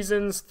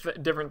seasons,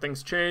 different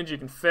things change. You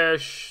can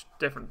fish,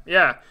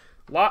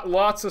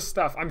 lots of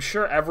stuff. I'm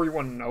sure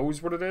everyone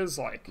knows what it is.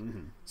 Like,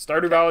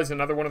 Stardew Valley is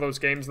another one of those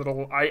games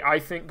that'll, I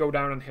think, go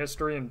down in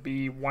history and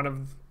be one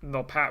of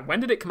the past. When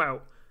did it come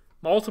out?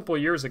 Multiple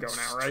years ago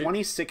now, right?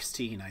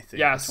 2016, I think.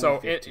 Yeah,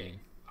 so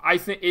I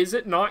think, is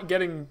it not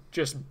getting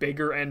just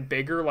bigger and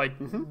bigger? Like,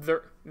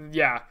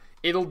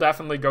 it'll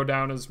definitely go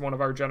down as one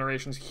of our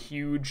generation's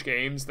huge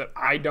games that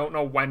I don't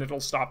know when it'll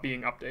stop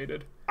being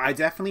updated. I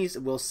definitely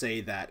will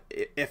say that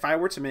if I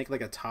were to make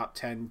like a top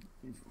 10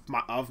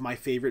 of my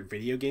favorite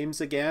video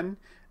games again,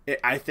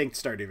 I think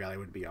Stardew Valley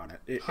would be on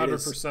it.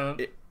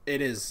 100%. It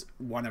is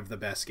one of the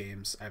best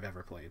games I've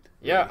ever played.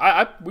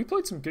 Yeah, we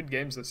played some good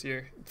games this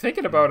year.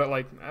 Thinking about it,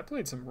 like, I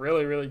played some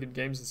really, really good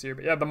games this year.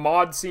 But yeah, the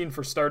mod scene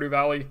for Stardew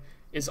Valley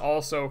is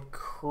also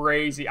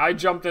crazy. I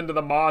jumped into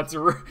the mods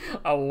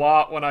a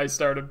lot when I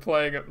started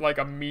playing it, like,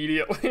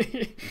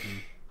 immediately.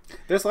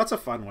 There's lots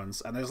of fun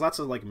ones, and there's lots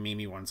of like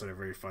memey ones that are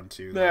very fun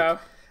too. Yeah. Like,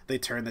 they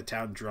turn the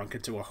town drunk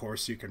into a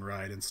horse you can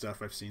ride and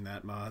stuff. I've seen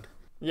that mod.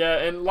 Yeah,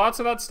 and lots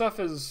of that stuff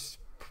is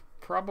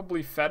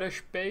probably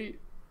fetish bait.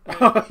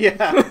 Oh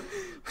yeah.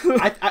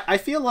 I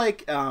feel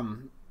like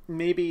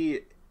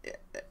maybe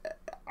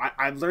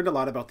I've learned a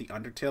lot about the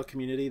Undertale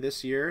community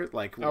this year.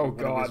 Like, oh when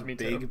god, it was me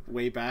big too.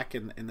 Way back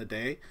in the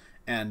day.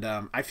 And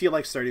I feel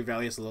like Stardew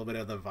Valley is a little bit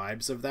of the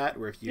vibes of that,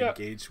 where if you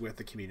engage with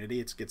the community,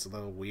 it gets a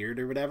little weird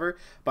or whatever.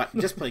 But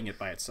just playing it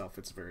by itself,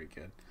 it's very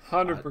good.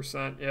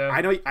 100%, yeah.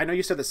 I know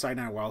you said that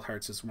Cyanide Wild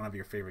Hearts is one of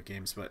your favorite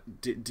games,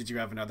 but did you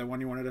have another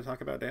one you wanted to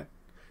talk about, Dan?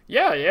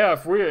 Yeah.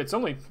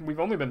 We've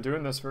only been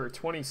doing this for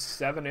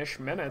 27-ish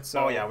minutes.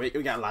 So. Oh yeah, we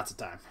got lots of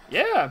time.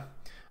 Yeah.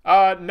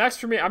 Next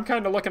for me, I'm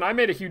kind of looking. I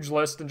made a huge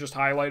list and just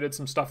highlighted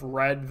some stuff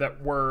red that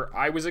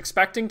I was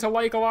expecting to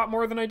like a lot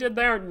more than I did.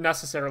 They aren't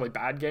necessarily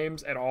bad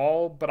games at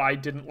all, but I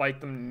didn't like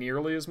them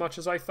nearly as much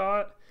as I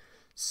thought.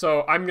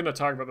 So I'm going to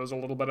talk about those a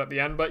little bit at the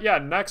end. But yeah,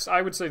 next,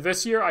 I would say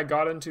this year I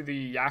got into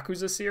the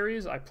Yakuza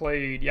series. I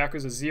played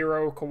Yakuza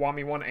 0,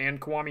 Kiwami 1, and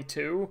Kiwami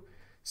 2.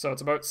 So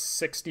it's about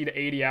 60 to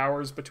 80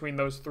 hours between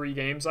those three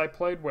games I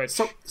played, which...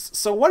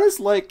 So what is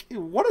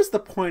the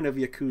point of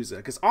Yakuza?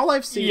 Because all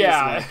I've seen is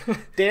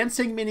like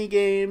dancing mini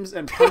games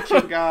and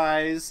punching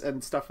guys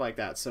and stuff like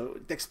that.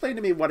 So explain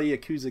to me what a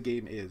Yakuza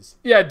game is.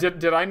 Yeah,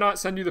 did I not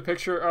send you the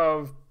picture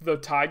of the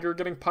tiger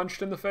getting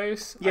punched in the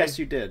face? Yes,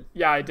 you did.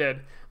 Yeah, I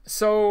did.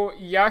 So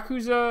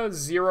Yakuza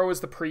 0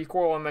 is the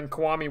prequel, and then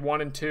Kiwami 1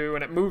 and 2,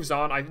 and it moves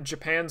on.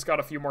 Japan's got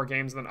a few more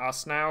games than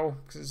us now,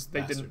 because they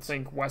didn't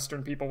think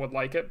Western people would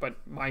like it, but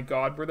my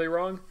god, were they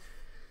wrong.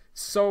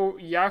 So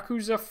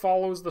Yakuza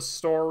follows the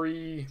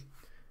story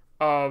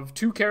of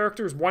two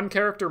characters, one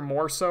character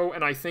more so,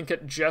 and I think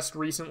it just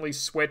recently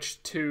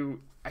switched to,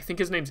 I think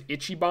his name's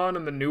Ichiban,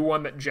 and the new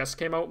one that just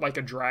came out, Like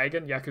a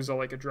Dragon, Yakuza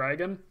Like a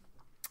Dragon.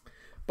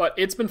 But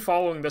it's been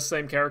following this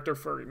same character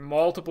for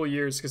multiple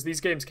years, because these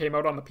games came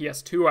out on the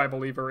PS2, I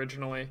believe,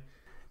 originally.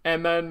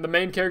 And then the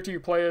main character you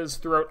play as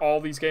throughout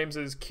all these games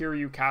is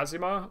Kiryu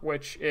Kazuma,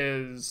 which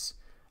is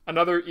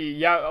another,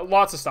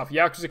 lots of stuff.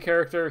 Yakuza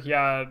character, he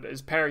had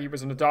his parent, he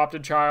was an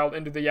adopted child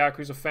into the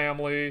Yakuza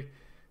family.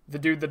 The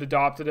dude that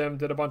adopted him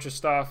did a bunch of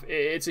stuff.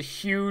 It's a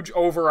huge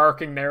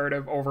overarching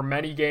narrative over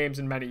many games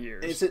and many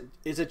years.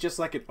 Is it just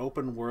like an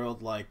open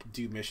world, like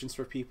do missions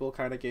for people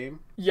kind of game?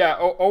 Yeah,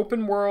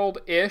 open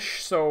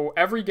world-ish. So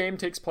every game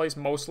takes place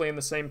mostly in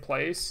the same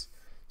place.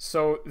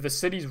 So the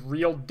city's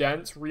real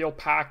dense, real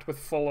packed with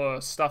full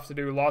of stuff to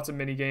do. Lots of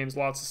mini games,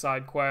 lots of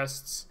side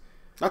quests.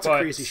 Lots of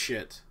crazy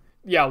shit.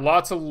 Yeah,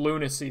 lots of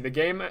lunacy.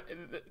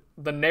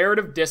 The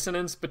narrative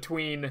dissonance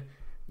between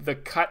the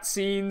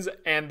cutscenes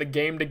and the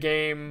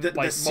game-to-game,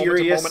 like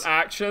moment-to-moment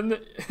action.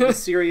 The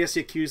serious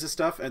Yakuza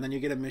stuff, and then you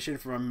get a mission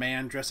from a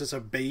man dressed as a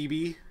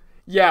baby.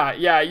 Yeah,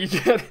 you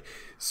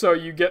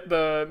get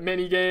the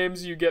mini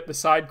games, you get the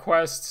side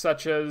quests,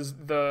 such as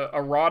the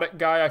erotic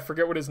guy, I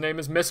forget what his name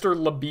is, Mr.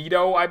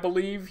 Libido, I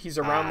believe. He's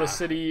around the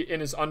city in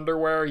his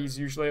underwear. He's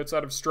usually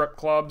outside of strip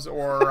clubs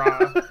or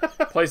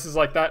places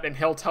like that, and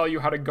he'll tell you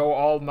how to go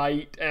all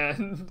night,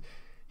 and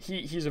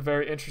he's a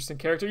very interesting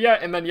character. Yeah,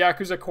 and then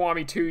Yakuza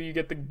Kiwami 2, you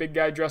get the big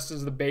guy dressed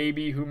as the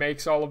baby who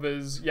makes all of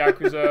his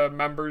Yakuza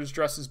members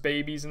dress as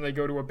babies, and they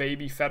go to a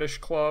baby fetish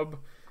club.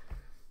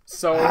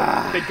 So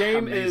the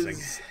game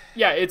is,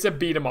 it's a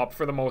beat 'em up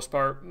for the most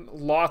part.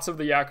 Lots of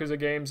the Yakuza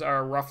games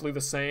are roughly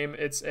the same.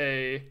 It's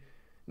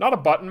not a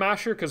button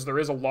masher, because there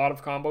is a lot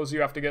of combos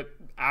you have to get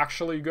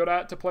actually good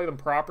at to play them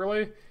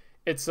properly.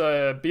 It's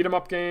a beat 'em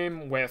up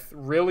game with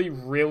really,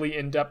 really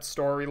in-depth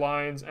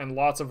storylines and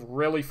lots of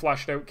really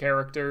fleshed out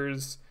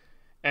characters.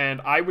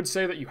 And I would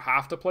say that you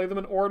have to play them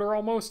in order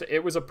almost.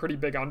 It was a pretty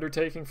big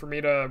undertaking for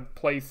me to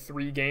play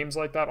 3 games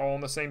like that all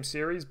in the same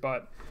series,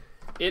 but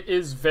it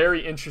is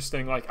very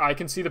interesting. Like, I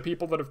can see the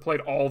people that have played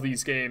all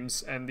these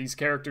games, and these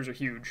characters are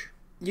huge.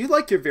 you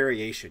like your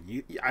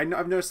variation.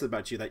 I've noticed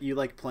about you that you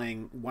like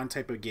playing one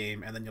type of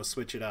game and then you'll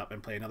switch it up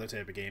and play another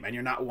type of game, and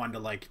you're not one to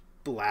like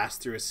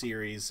blast through a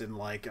series in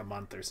like a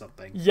month or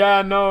something.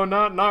 Yeah, no,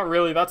 not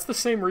really. That's the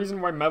same reason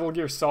why Metal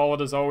Gear Solid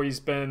has always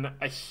been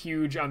a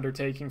huge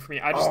undertaking for me.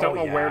 I just don't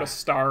know where to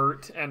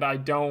start, and I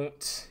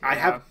don't. I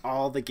have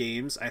all the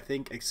games, I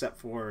think, except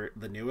for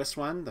the newest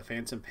one, the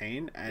Phantom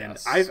Pain, and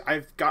Yes.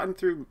 I've gotten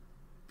through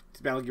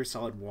Metal Gear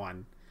Solid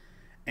 1.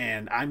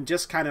 And I'm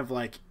just kind of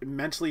like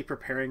mentally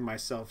preparing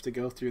myself to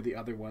go through the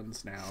other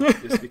ones now,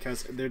 just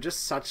because they're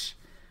just such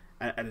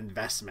an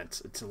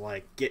investment to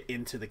like get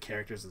into the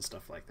characters and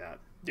stuff like that.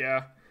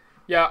 Yeah.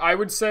 Yeah, I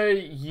would say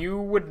you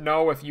would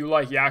know if you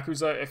like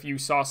Yakuza if you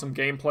saw some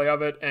gameplay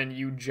of it, and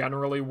you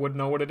generally would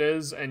know what it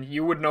is, and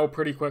you would know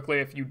pretty quickly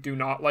if you do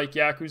not like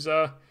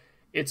Yakuza.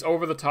 It's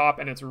over the top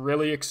and it's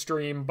really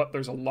extreme, but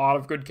there's a lot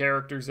of good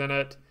characters in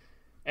it.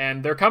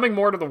 And they're coming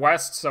more to the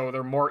West, so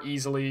they're more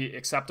easily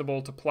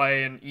acceptable to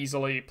play and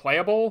easily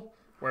playable.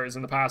 Whereas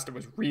in the past, it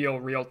was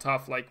real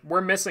tough. Like,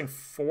 we're missing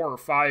 4 or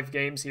 5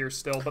 games here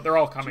still, but they're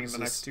all coming in the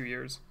next 2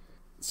 years.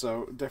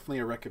 So, definitely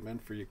a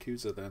recommend for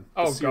Yakuza then.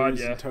 Oh, God,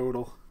 yeah. In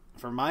total.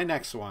 For my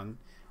next one,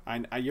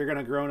 you're going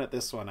to groan at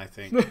this one, I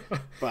think.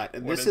 But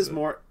this is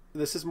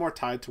more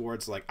tied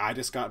towards, like, I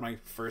just got my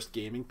first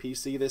gaming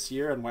PC this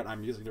year and what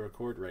I'm using to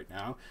record right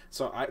now.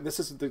 So this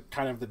is the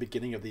kind of the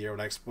beginning of the year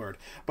when I explored.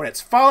 But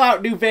it's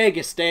Fallout New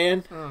Vegas,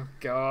 Dan. Oh,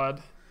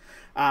 God.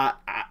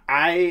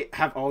 I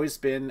have always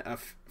been a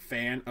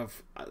fan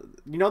of,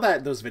 you know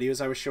that those videos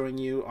I was showing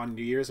you on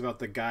New Year's about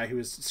the guy who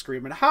was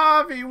screaming,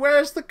 Javi,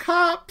 where's the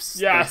cops?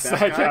 Yes,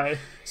 like that guy.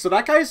 So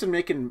that guy's been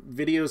making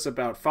videos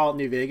about Fallout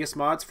New Vegas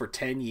mods for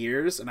 10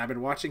 years, and I've been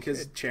watching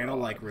his channel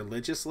like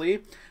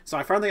religiously. So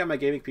I finally got my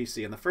gaming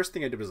PC, and the first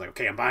thing I did was like,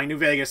 okay, I'm buying New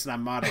Vegas and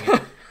I'm modding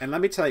it. And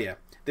let me tell you,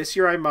 this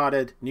year I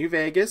modded New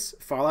Vegas,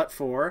 Fallout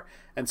 4,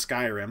 and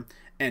Skyrim.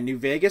 And New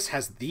Vegas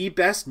has the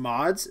best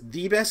mods,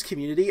 the best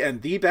community,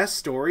 and the best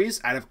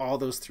stories out of all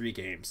those 3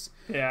 games.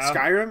 Yeah.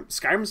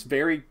 Skyrim's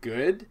very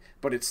good,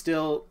 but it's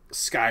still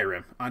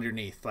Skyrim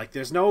underneath. Like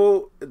there's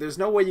no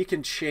way you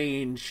can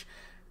change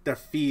the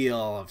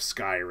feel of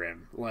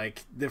Skyrim.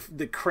 Like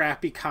the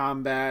crappy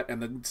combat and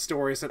the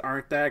stories that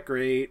aren't that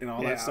great and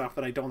all that stuff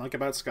that I don't like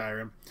about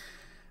Skyrim.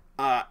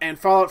 And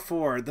Fallout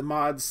 4, the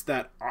mods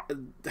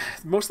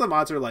most of the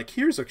mods are like,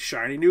 here's a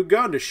shiny new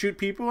gun to shoot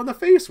people in the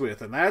face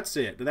with, and that's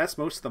it. And that's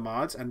most of the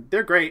mods, and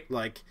they're great,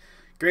 like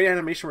great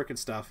animation work and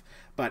stuff.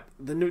 But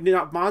the new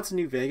mods in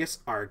New Vegas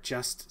are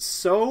just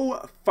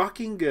so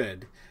fucking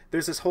good.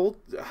 There's this whole,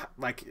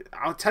 like,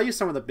 I'll tell you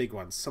some of the big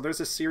ones. So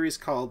there's a series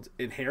called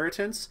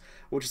Inheritance,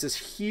 which is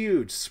this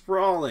huge,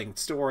 sprawling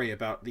story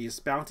about these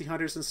bounty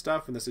hunters and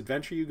stuff, and this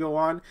adventure you go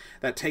on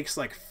that takes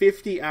like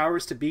 50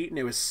 hours to beat, and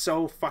it was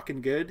so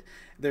fucking good.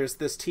 There's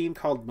this team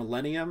called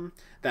Millennium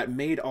that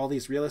made all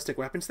these realistic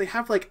weapons. They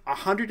have like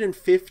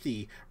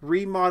 150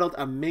 remodeled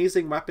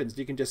amazing weapons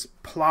you can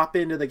just plop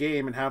into the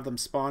game and have them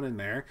spawn in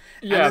there.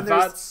 Yeah,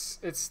 that's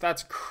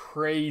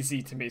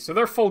crazy to me. So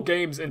they're full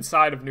games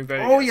inside of New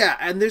Vegas. Oh yeah,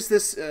 and there's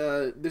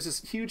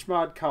this huge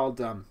mod called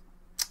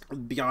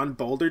Beyond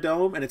Boulder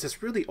Dome, and it's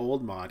this really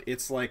old mod.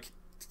 It's like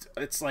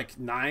 8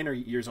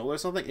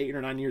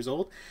 or 9 years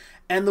old,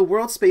 and the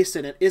world space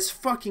in it is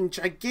fucking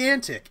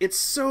gigantic. It's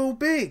so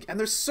big, and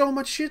there's so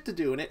much shit to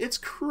do in it. It's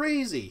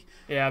crazy.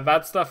 Yeah,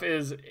 that stuff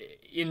is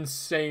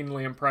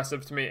insanely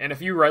impressive to me. And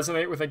if you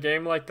resonate with a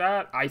game like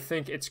that, I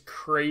think it's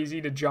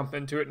crazy to jump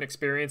into it and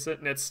experience it.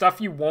 And it's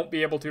stuff you won't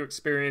be able to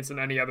experience in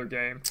any other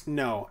game.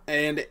 No,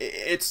 and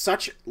it's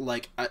such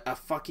like a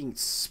fucking.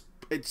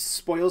 It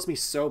spoils me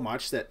so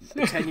much that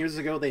 10 years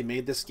ago they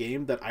made this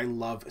game that I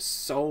love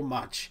so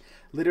much.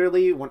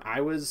 Literally, when I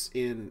was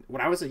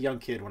a young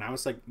kid, when I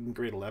was like in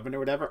grade 11 or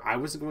whatever, I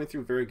wasn't going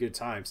through very good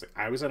times. Like,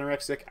 I was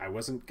anorexic, I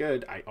wasn't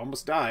good, I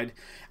almost died,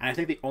 and I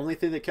think the only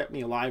thing that kept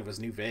me alive was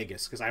New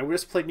Vegas, because I would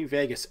just play New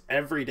Vegas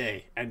every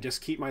day and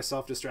just keep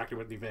myself distracted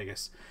with New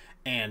Vegas.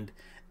 And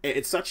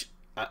it's such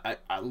a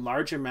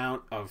large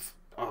amount of...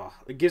 Oh,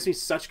 it gives me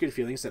such good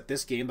feelings that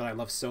this game that I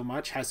love so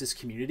much has this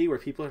community where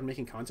people have been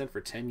making content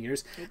for 10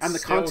 years, and the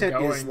content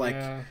is like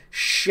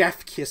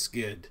chef kiss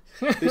good.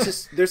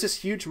 There's this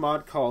huge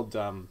mod called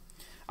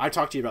I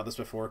talked to you about this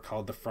before,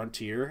 called The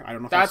Frontier. I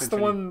don't know if that's the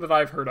one that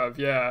I've heard of.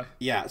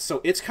 Yeah,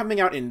 so it's coming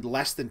out in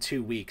less than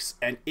 2 weeks,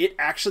 and it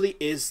actually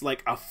is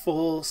like a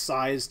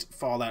full-sized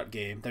Fallout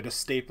game. They're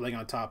just stapling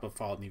on top of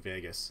Fallout New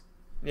Vegas.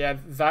 Yeah,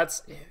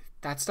 that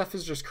stuff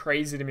is just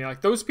crazy to me.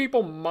 Like, those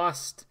people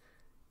must...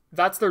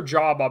 That's their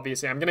job,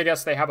 obviously. I'm going to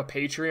guess they have a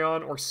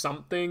Patreon or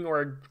something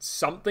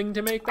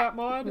to make that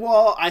mod.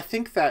 Well, I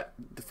think that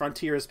The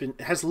Frontier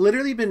has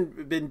literally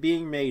been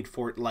being made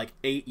for like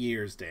 8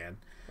 years, Dan.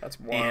 That's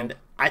wild. And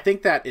I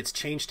think that it's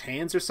changed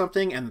hands or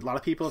something, and a lot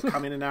of people have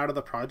come in and out of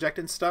the project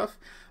and stuff.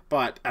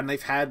 And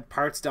they've had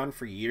parts done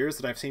for years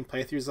that I've seen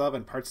playthroughs of,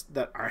 and parts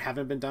that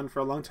haven't been done for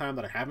a long time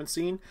that I haven't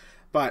seen.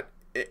 But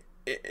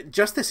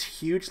just this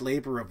huge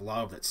labor of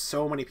love that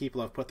so many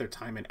people have put their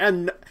time in.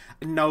 And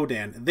no,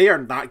 Dan, they are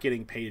not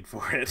getting paid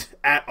for it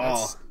at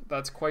all.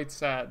 That's quite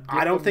sad.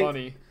 I don't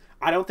think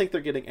I don't think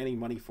they're getting any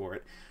money for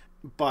it.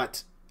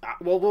 But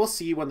well, we'll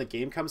see when the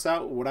game comes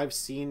out. What I've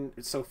seen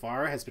so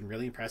far has been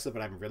really impressive,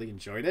 and I've really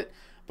enjoyed it.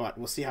 But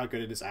we'll see how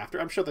good it is after.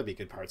 I'm sure there'll be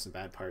good parts and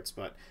bad parts,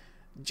 but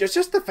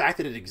just the fact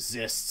that it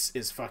exists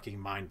is fucking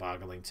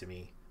mind-boggling to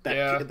me.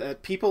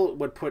 That people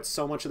would put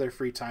so much of their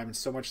free time and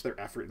so much of their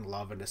effort and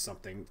love into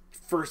something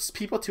for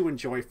people to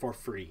enjoy for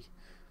free.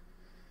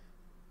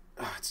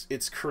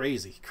 It's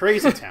crazy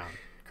town.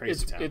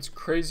 It's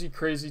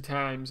crazy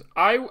times.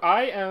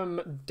 I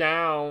am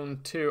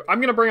down to... I'm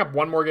going to bring up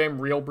one more game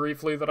real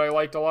briefly that I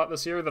liked a lot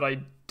this year that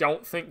I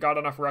don't think got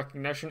enough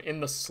recognition in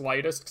the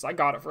slightest, because I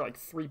got it for like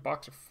 $3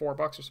 or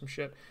 $4 or some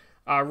shit.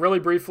 Really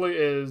briefly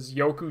is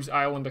Yoku's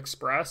Island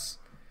Express.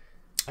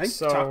 I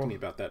think you talked to me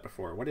about that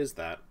before. What is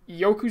that?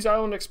 Yoku's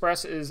Island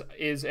Express is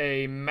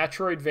a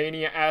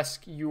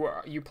Metroidvania-esque.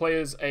 You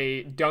play as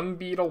a dung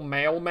beetle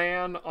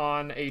mailman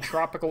on a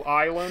tropical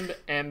island,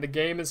 and the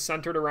game is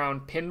centered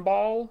around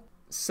pinball.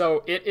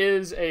 So it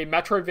is a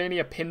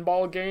Metroidvania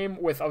pinball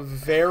game with a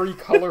very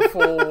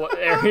colorful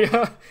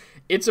area.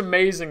 It's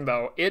amazing,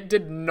 though. It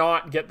did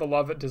not get the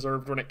love it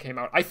deserved when it came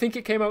out. I think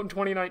it came out in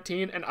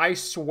 2019, and I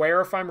swear,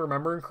 if I'm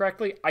remembering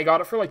correctly, I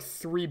got it for like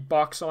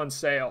 $3 on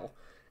sale.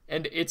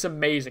 And it's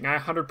amazing. I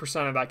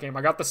 100% of that game.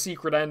 I got the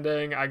secret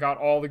ending. I got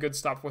all the good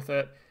stuff with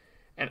it.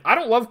 And I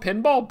don't love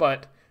pinball,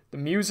 but the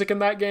music in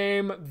that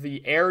game,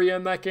 the area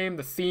in that game,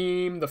 the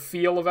theme, the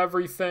feel of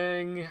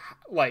everything,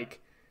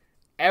 like,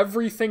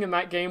 everything in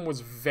that game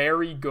was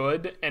very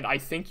good. And I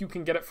think you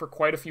can get it for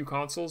quite a few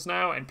consoles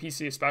now, and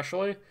PC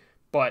especially.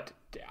 But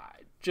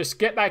just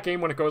get that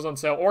game when it goes on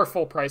sale, or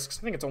full price, because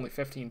I think it's only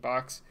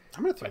 $15.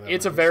 I'm gonna throw that.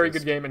 It's a very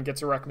good game and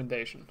gets a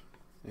recommendation.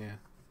 Yeah.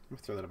 I'm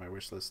gonna throw that on my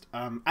wish list.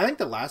 I think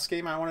the last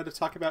game I wanted to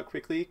talk about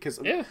quickly, because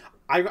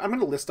I'm going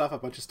to list off a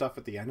bunch of stuff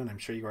at the end, and I'm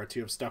sure you are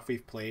too, of stuff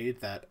we've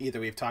played that either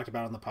we've talked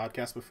about on the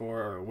podcast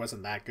before, or it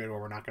wasn't that good, or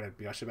we're not going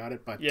to gush about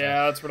it. But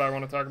yeah, that's what I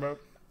want to talk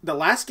about. The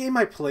last game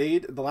I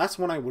played, the last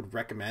one I would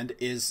recommend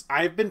is,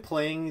 I've been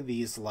playing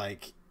these,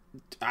 like,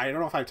 I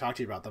don't know if I've talked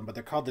to you about them, but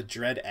they're called the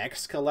Dread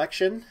X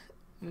Collection.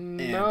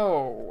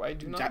 No, I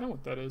do not know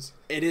what that is.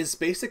 It is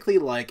basically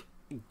like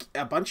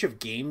a bunch of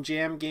game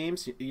jam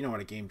games. You know what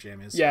a game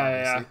jam is.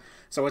 Yeah.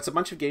 So it's a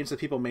bunch of games that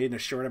people made in a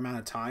short amount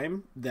of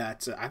time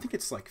that I think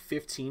it's like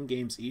 15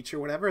 games each or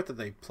whatever that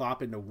they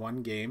plop into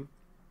one game,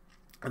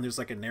 and there's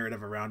like a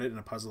narrative around it and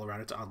a puzzle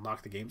around it to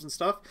unlock the games and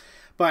stuff.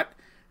 But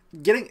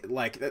getting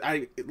like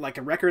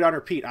a record on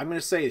repeat, I'm going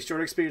to say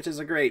short experiences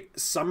are great.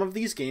 Some of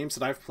these games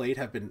that I've played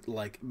have been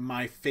like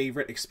my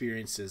favorite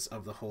experiences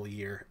of the whole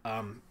year.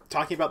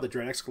 Talking about the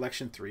Dread X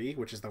Collection 3,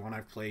 which is the one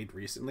I've played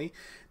recently,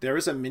 there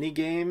was a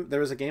game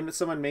that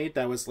someone made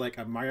that was like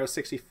a Mario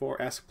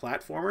 64-esque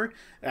platformer,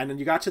 and then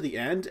you got to the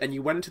end and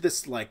you went into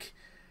this like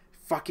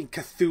fucking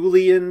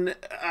Cthulhian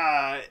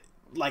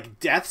like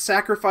death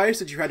sacrifice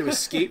that you had to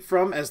escape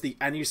from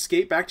and you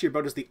skate back to your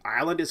boat as the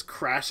island is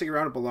crashing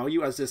around below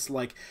you as this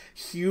like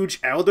huge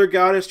elder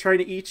god is trying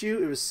to eat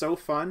you. It was so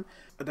fun.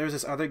 There's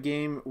this other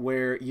game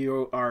where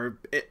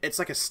it's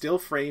like a still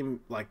frame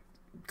like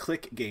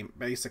click game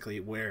basically,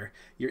 where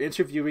you're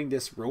interviewing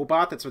this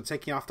robot that's been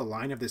taking off the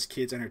line of this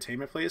kid's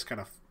entertainment place,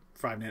 kind of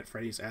Five Nights at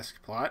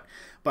Freddy's-esque plot.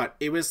 But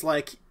it was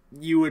like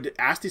you would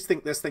ask this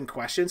thing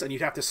questions, and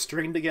you'd have to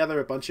string together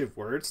a bunch of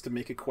words to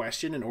make a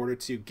question in order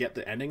to get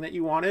the ending that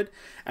you wanted.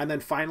 And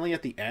then finally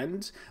at the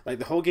end, like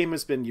the whole game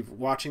has been you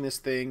watching this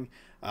thing,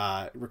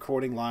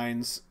 recording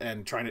lines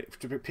and trying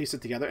to piece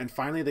it together, and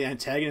finally the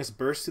antagonist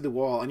bursts through the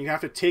wall, and you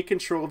have to take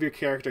control of your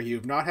character you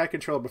have not had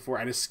control before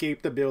and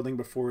escape the building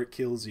before it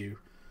kills you.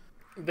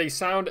 They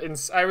sound...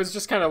 I was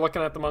just kind of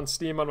looking at them on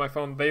Steam on my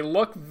phone. They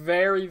look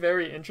very,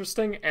 very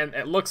interesting, and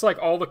it looks like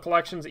all the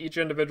collections, each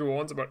individual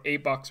one's about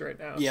 $8 right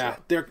now. Yeah,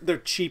 so. They're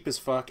cheap as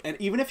fuck. And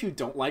even if you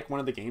don't like one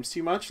of the games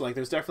too much, like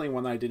there's definitely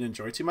one that I didn't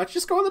enjoy too much,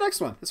 just go on the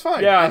next one. It's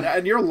fine. Yeah.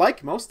 And you'll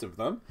like most of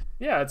them.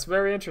 Yeah, it's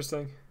very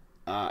interesting.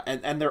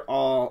 And they're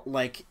all,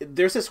 like,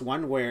 there's this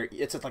one where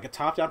it's like a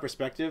top-down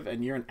perspective,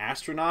 and you're an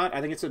astronaut.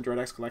 I think it's in Dread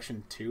X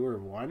Collection 2 or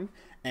 1.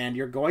 And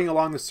you're going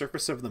along the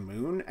surface of the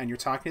moon, and you're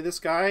talking to this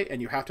guy,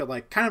 and you have to,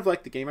 like, kind of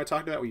like the game I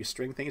talked about where you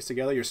string things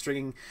together. You're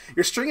stringing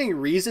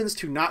reasons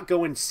to not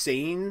go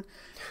insane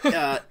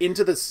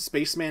into the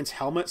spaceman's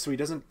helmet so he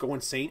doesn't go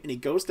insane. And he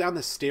goes down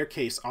the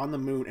staircase on the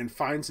moon and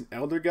finds an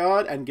elder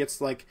god and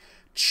gets, like,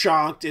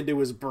 chonked into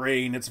his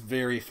brain. It's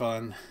very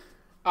fun.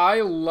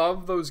 I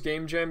love those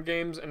game jam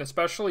games, and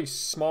especially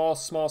small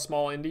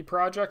indie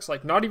projects.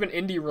 Like, not even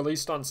indie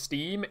released on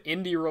Steam,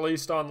 indie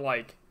released on,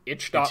 like,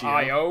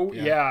 itch.io.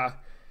 Yeah.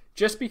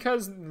 Just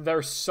because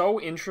they're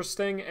so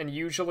interesting and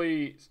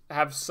usually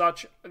have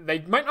they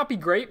might not be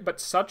great, but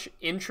such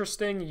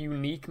interesting,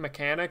 unique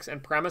mechanics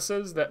and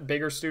premises that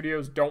bigger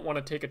studios don't want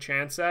to take a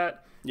chance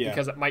at. Yeah.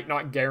 Because it might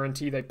not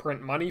guarantee they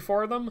print money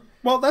for them.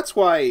 Well, that's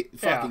why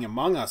fucking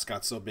Among Us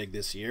got so big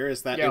this year,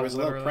 is that it was a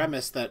little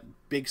premise that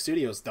big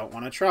studios don't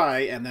want to try,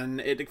 and then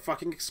it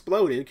fucking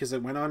exploded because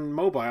it went on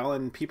mobile,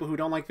 and people who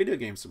don't like video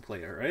games can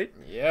play it, right?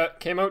 Yeah,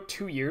 it came out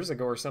 2 years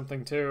ago or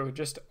something, too.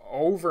 Just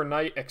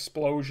overnight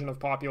explosion of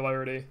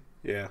popularity.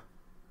 Yeah.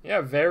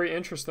 Yeah, very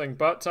interesting.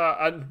 But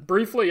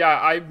briefly,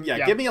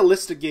 yeah, give me a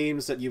list of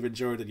games that you've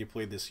enjoyed that you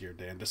played this year,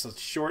 Dan. Just a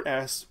short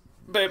ass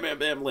bam bam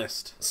bam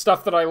list.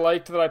 Stuff that I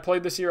liked that I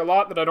played this year a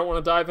lot that I don't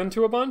want to dive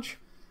into a bunch.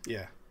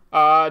 Yeah.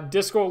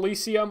 Disco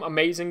Elysium,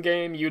 amazing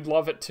game. You'd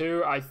love it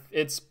too.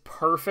 It's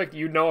perfect.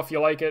 You'd know if you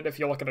like it if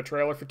you look at a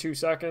trailer for 2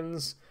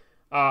 seconds.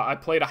 I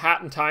played A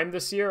Hat in Time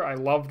this year. I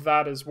loved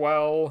that as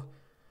well.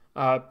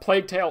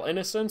 Plague Tale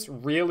Innocence,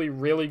 really,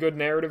 really good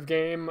narrative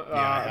game.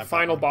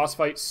 Final boss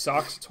fight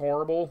sucks. It's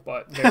horrible,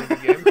 but very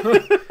good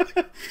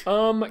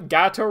game.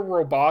 Gato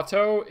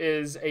Roboto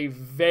is a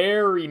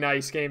very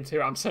nice game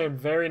too. I'm saying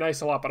very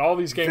nice a lot, but all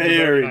these games are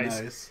very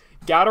nice.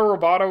 Gato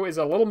Roboto is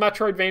a little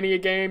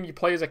Metroidvania game. You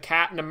play as a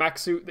cat in a mech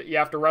suit that you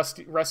have to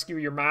rescue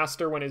your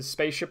master when his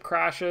spaceship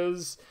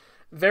crashes.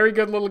 Very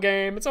good little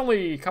game. It's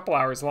only a couple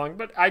hours long,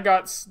 but I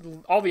got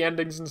all the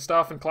endings and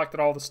stuff and collected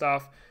all the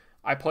stuff.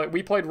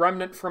 We played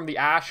Remnant from the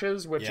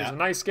Ashes, which is a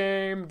nice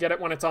game. Get it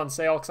when it's on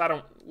sale, because I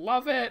don't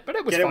love it, but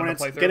it was fun to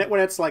play through. Get it when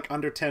it's like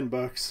under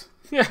 $10.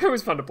 Yeah, it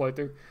was fun to play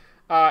through.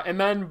 And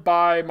then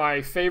by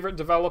my favorite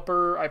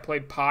developer, I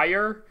played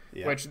Pyre,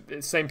 which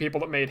same people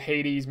that made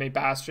Hades, made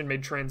Bastion,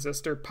 made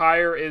Transistor.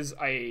 Pyre is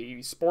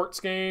a sports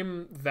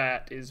game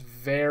that is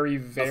very,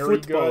 very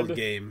good. A football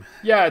game.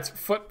 Yeah, it's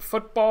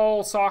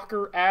football,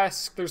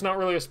 soccer-esque. There's not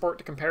really a sport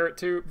to compare it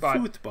to, but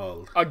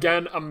football.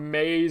 Again,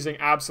 amazing,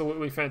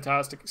 absolutely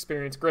fantastic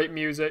experience. Great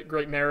music,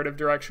 great narrative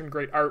direction,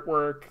 great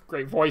artwork,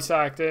 great voice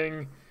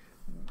acting.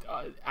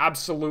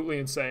 Absolutely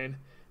insane.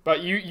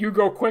 But you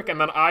go quick, and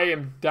then I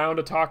am down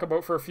to talk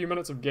about for a few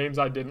minutes of games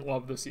I didn't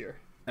love this year.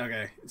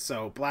 Okay,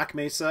 so Black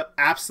Mesa,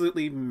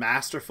 absolutely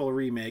masterful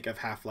remake of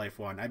Half-Life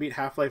 1. I beat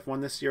Half-Life 1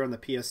 this year on the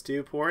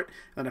PS2 port,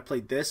 and I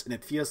played this, and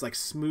it feels like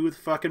smooth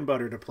fucking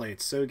butter to play.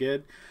 It's so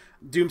good.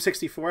 Doom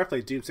 64, I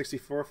played Doom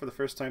 64 for the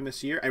first time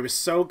this year. It was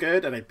so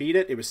good, and I beat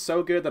it. It was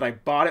so good that I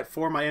bought it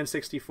for my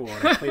N64,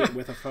 and I played it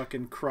with a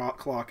fucking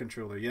claw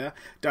controller, yeah?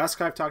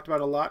 Dusk, I've talked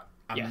about a lot.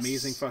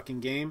 Amazing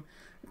fucking game.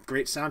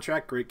 Great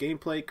soundtrack, great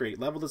gameplay, great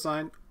level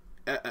design.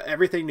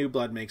 Everything New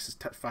Blood makes is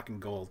fucking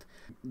gold.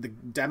 The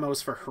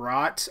demos for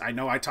Herat, I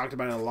know I talked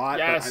about it a lot.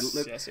 Yes,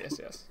 but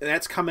yes.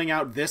 That's coming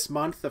out this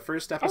month, the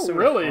first episode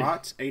of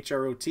Herat,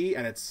 H-R-O-T,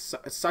 and it's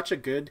such a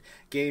good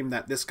game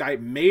that this guy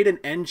made an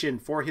engine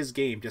for his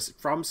game, just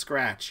from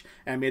scratch,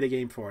 and made a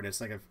game for it. It's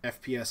like a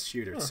FPS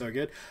shooter. It's so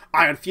good.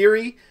 Ion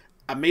Fury,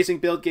 amazing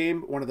build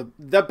game, one of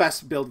the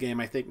best build game,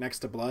 I think, next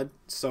to Blood.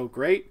 So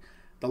great.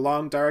 The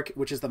Long Dark,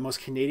 which is the most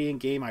Canadian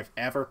game I've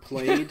ever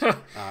played.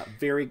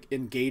 Very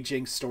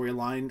engaging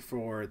storyline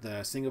for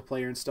the single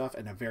player and stuff,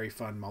 and a very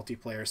fun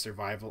multiplayer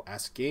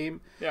survival-esque game.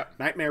 Yeah.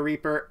 Nightmare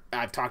Reaper,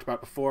 I've talked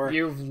about before.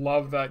 You've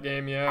loved that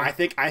game, yeah. I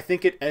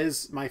think it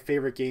is my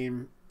favorite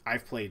game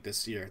I've played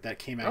this year. That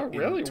came out in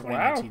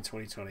 2019,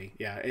 2020.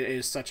 Yeah, it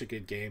is such a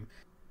good game.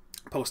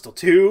 Postal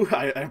 2,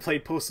 I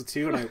played Postal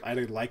 2 and I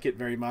didn't like it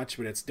very much,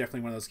 but it's definitely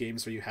one of those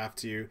games where you have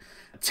to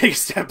take a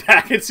step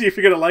back and see if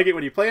you're going to like it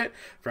when you play it.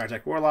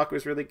 Project Warlock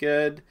was really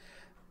good.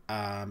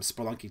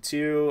 Spelunky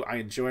 2, I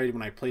enjoyed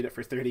when I played it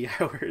for 30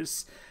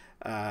 hours.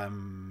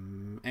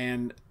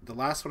 And the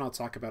last one I'll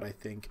talk about, I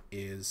think,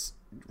 is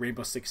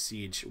Rainbow Six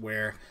Siege,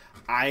 where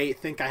I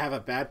think I have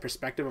a bad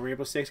perspective of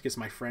Rainbow Six because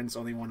my friends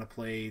only want to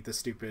play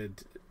the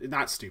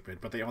not stupid,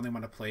 but they only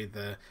want to play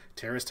the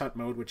terrorist hunt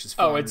mode, which is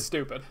fun. Oh, it's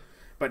stupid.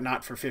 But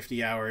not for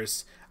 50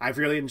 hours. I've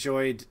really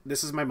enjoyed,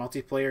 this is my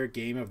multiplayer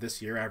game of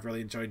this year. I've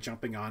really enjoyed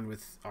jumping on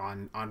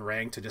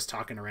rank to just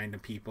talking to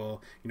random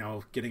people,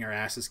 getting our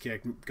asses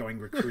kicked, going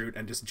recruit,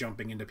 and just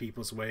jumping into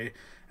people's way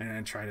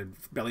and trying to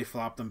belly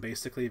flop them,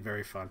 basically.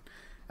 Very fun.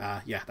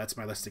 That's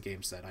my list of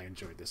games that I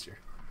enjoyed this year.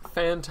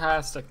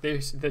 Fantastic.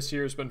 This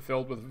year's been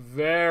filled with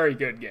very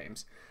good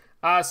games.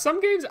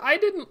 Some games I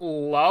didn't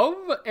love,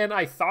 and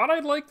I thought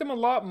I'd like them a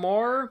lot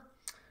more.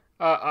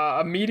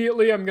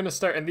 Immediately I'm going to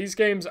start, and these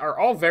games are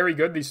all very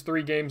good. These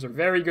 3 games are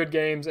very good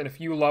games, and if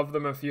you love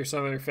them, if you're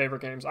some of your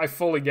favorite games, I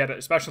fully get it,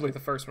 especially the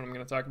first one I'm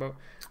going to talk about.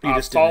 You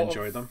just didn't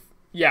enjoy them?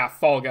 Yeah,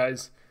 Fall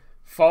Guys.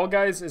 Fall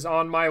Guys is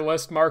on my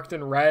list marked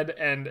in red,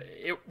 and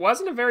it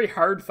wasn't a very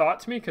hard thought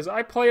to me because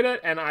I played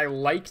it, and I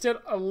liked it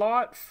a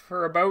lot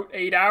for about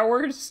 8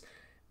 hours,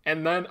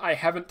 and then I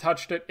haven't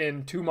touched it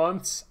in 2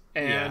 months,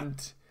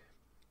 and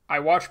I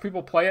watch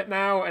people play it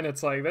now, and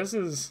it's like,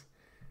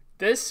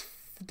 this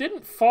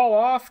didn't fall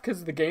off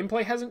because the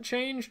gameplay hasn't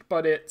changed,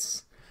 but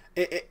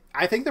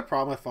I think the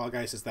problem with Fall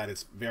Guys is that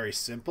it's very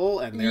simple,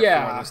 and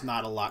therefore there's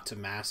not a lot to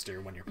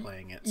master when you're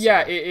playing it.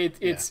 So,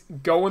 it's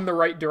go in the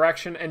right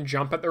direction and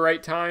jump at the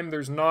right time.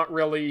 There's not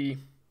really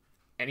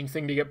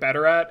anything to get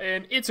better at,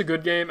 and it's a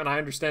good game, and I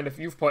understand if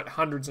you've put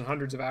hundreds and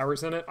hundreds of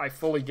hours in it, I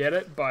fully get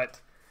it,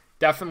 but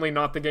definitely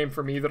not the game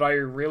for me that I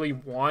really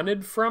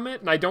wanted from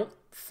it, and I don't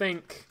know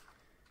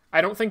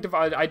if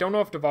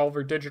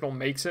Devolver Digital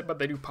makes it, but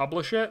they do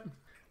publish it.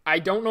 I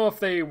don't know if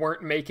they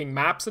weren't making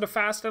maps at a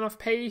fast enough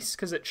pace,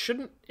 because it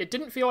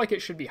didn't feel like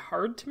it should be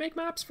hard to make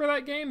maps for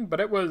that game,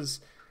 but it was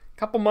a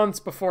couple months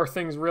before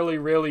things really,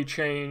 really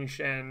changed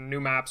and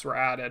new maps were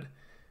added.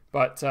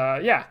 But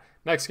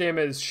Next game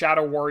is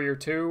Shadow Warrior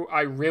 2.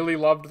 I really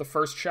loved the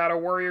first Shadow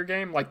Warrior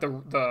game, like the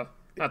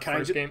not the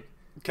first game.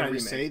 Can I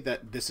just say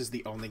that this is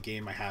the only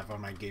game I have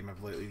on my Game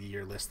of the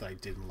Year list that I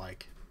didn't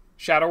like?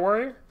 Shadow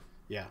Warrior?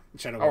 Yeah,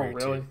 Shadow Warrior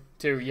 2. Oh, really?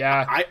 2,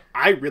 yeah.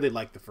 I really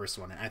like the first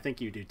one, and I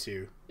think you do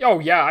too. Oh,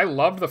 yeah, I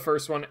loved the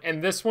first one,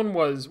 and this one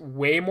was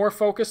way more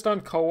focused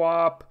on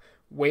co-op,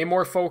 way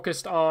more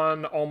focused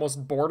on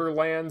almost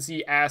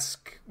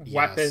Borderlands-y-esque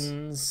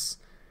weapons.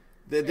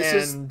 This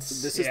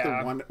is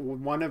the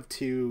one of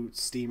 2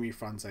 Steam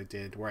refunds I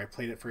did where I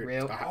played it for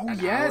an hour and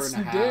a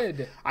half.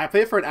 Did. I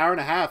played it for an hour and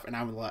a half, and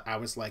I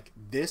was like,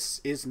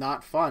 this is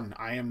not fun.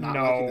 I am not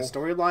liking the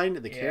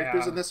storyline, the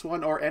characters in this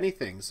one, or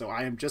anything. So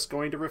I am just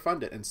going to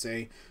refund it and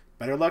say,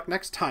 better luck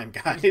next time,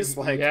 guys.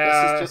 Like,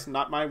 this is just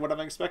not what I'm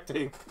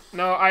expecting.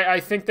 No, I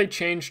think they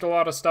changed a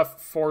lot of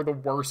stuff for the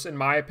worse, in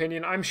my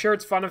opinion. I'm sure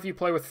it's fun if you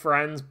play with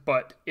friends,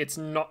 but it's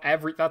not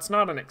that's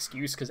not an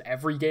excuse, because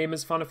every game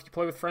is fun if you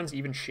play with friends,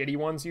 even shitty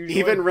ones usually.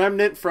 Even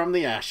Remnant from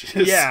the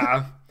Ashes.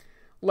 Yeah.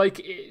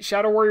 Like,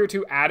 Shadow Warrior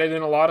 2 added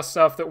in a lot of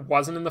stuff that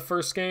wasn't in the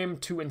first game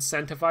to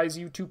incentivize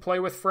you to play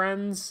with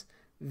friends.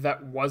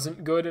 That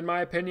wasn't good in my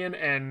opinion,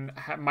 and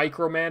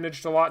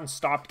micromanaged a lot and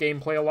stopped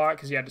gameplay a lot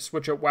because you had to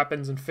switch out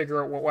weapons and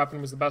figure out what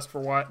weapon was the best for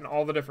what, and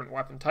all the different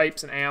weapon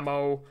types and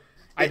ammo.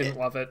 I didn't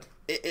love it.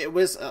 It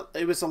was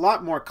a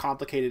lot more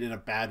complicated in a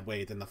bad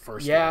way than the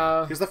first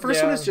one. Because the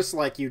first one is just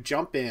like you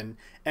jump in,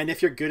 and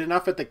if you're good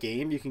enough at the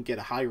game, you can get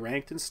high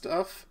ranked and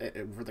stuff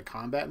for the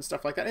combat and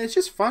stuff like that. And it's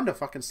just fun to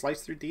fucking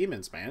slice through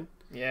demons, man.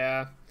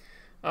 Yeah.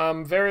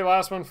 Very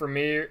last one for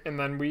me, and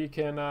then we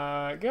can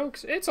go.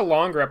 It's a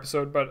longer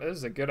episode, but it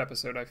is a good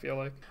episode, I feel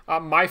like.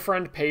 My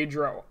Friend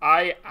Pedro.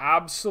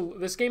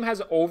 This game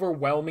has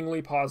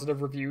overwhelmingly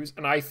positive reviews,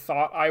 and I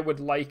thought I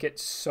would like it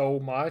so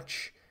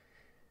much.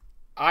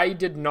 I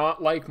did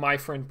not like My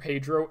Friend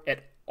Pedro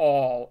at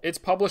all. It's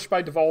published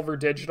by Devolver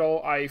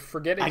Digital. I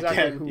forget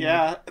exactly who.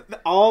 Yeah,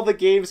 all the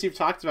games you've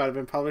talked about have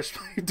been published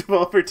by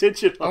Devolver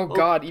Digital. Oh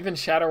god, even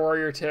Shadow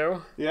Warrior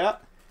 2? Yeah.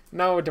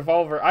 No,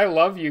 Devolver, I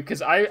love you,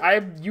 because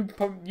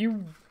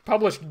you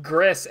published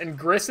Gris, and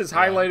Gris is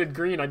highlighted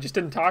green. I just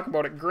didn't talk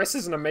about it. Gris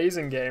is an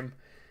amazing game.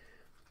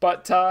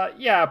 But,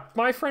 yeah,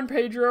 My Friend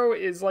Pedro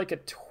is like a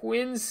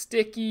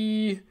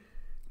twin-sticky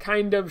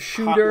kind of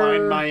shooter.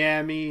 Hotline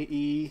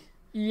Miami-y.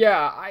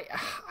 Yeah,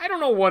 I don't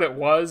know what it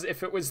was.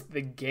 If it was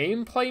the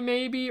gameplay,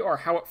 maybe, or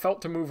how it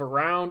felt to move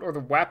around, or the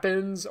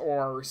weapons,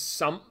 or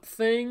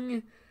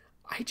something.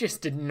 I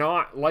just did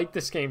not like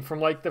this game.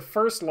 From like the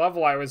first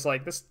level, I was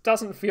like, this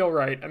doesn't feel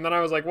right. And then I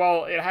was like,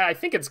 well, I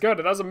think it's good.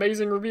 It has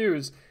amazing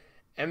reviews.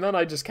 And then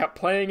I just kept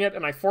playing it,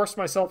 and I forced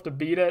myself to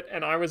beat it.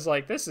 And I was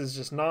like, this is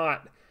just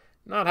not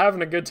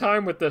having a good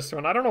time with this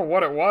one. I don't know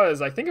what it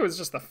was. I think it was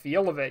just the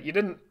feel of it.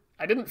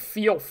 I didn't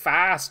feel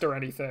fast or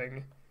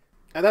anything.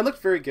 And that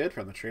looked very good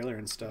from the trailer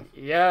and stuff.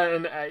 Yeah,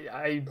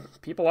 and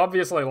people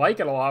obviously like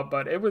it a lot,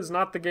 but it was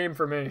not the game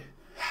for me.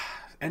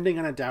 Ending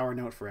on a dour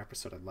note for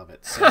episode, I love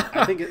it. So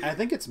I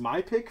think it's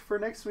my pick for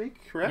next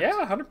week, correct?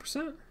 Yeah,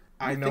 100%.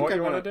 I know what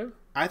you want to do.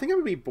 I think I'm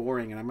gonna be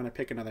boring, and I'm gonna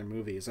pick another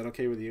movie. Is that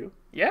okay with you?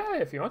 Yeah,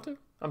 if you want to.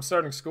 I'm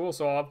starting school,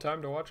 so I'll have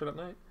time to watch it at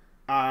night.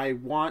 I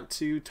want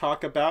to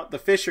talk about The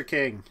Fisher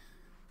King.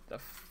 The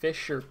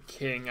Fisher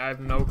King. I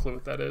have no clue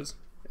what that is.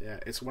 Yeah,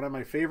 it's one of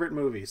my favorite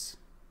movies.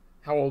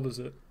 How old is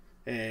it?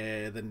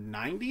 The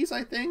 90s,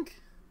 I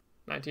think.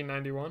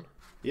 1991.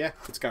 Yeah,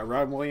 it's got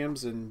Robin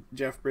Williams and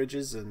Jeff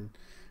Bridges and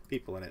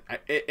people in it.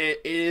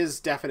 It is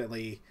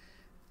definitely.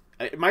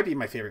 It might be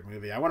my favorite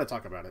movie. I want to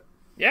talk about it.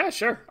 Yeah,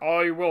 sure.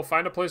 I will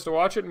find a place to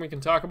watch it, and we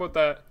can talk about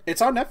that.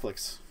 It's on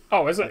Netflix.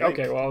 Oh, is it?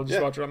 Okay, well, I'll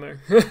just watch it on there.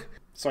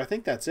 So I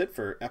think that's it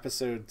for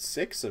episode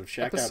 6 of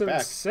Shack Out Back.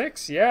 Episode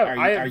 6,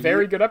 yeah.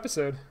 Very good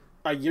episode.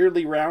 A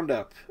yearly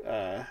roundup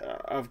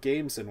of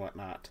games and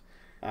whatnot.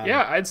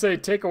 Yeah, I'd say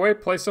take away,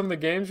 play some of the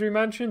games we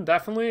mentioned.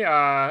 Definitely.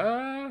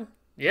 Yeah,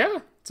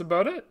 that's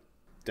about it.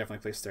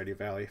 Definitely play Stardew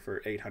Valley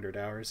for 800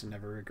 hours and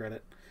never regret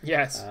it.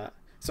 Yes.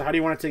 So how do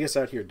you want to take us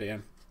out here,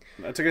 Dan?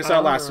 I took us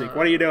out last week.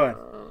 What are you doing?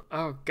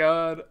 Oh,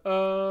 God.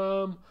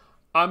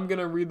 I'm going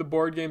to read the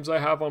board games I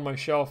have on my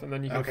shelf, and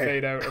then you can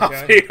fade out, okay?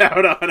 I'll fade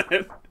out on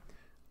it.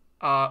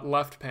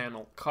 Left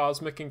panel,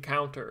 Cosmic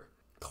Encounter,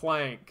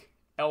 Clank,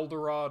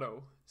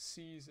 Eldorado,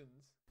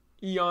 Seasons,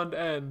 Eon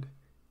End,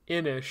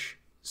 Inish,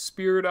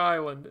 Spirit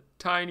Island,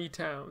 Tiny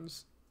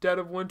Towns, Dead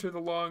of Winter the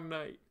Long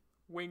Night,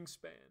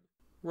 Wingspan,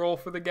 Roll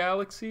for the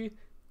Galaxy,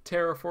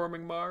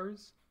 Terraforming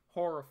Mars,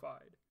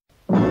 Horrified.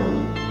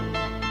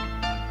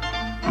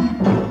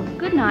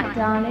 Good night,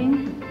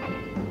 darling.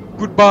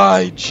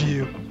 Goodbye,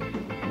 Jim.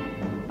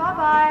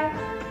 Bye-bye.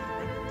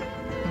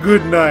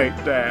 Good night,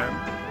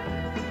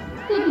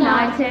 Dan. Good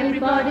night,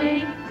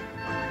 everybody.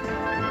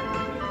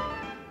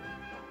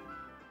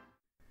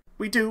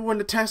 We doing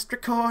the test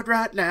record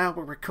right now.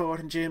 We're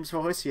recording Jim's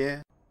voice,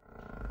 yeah.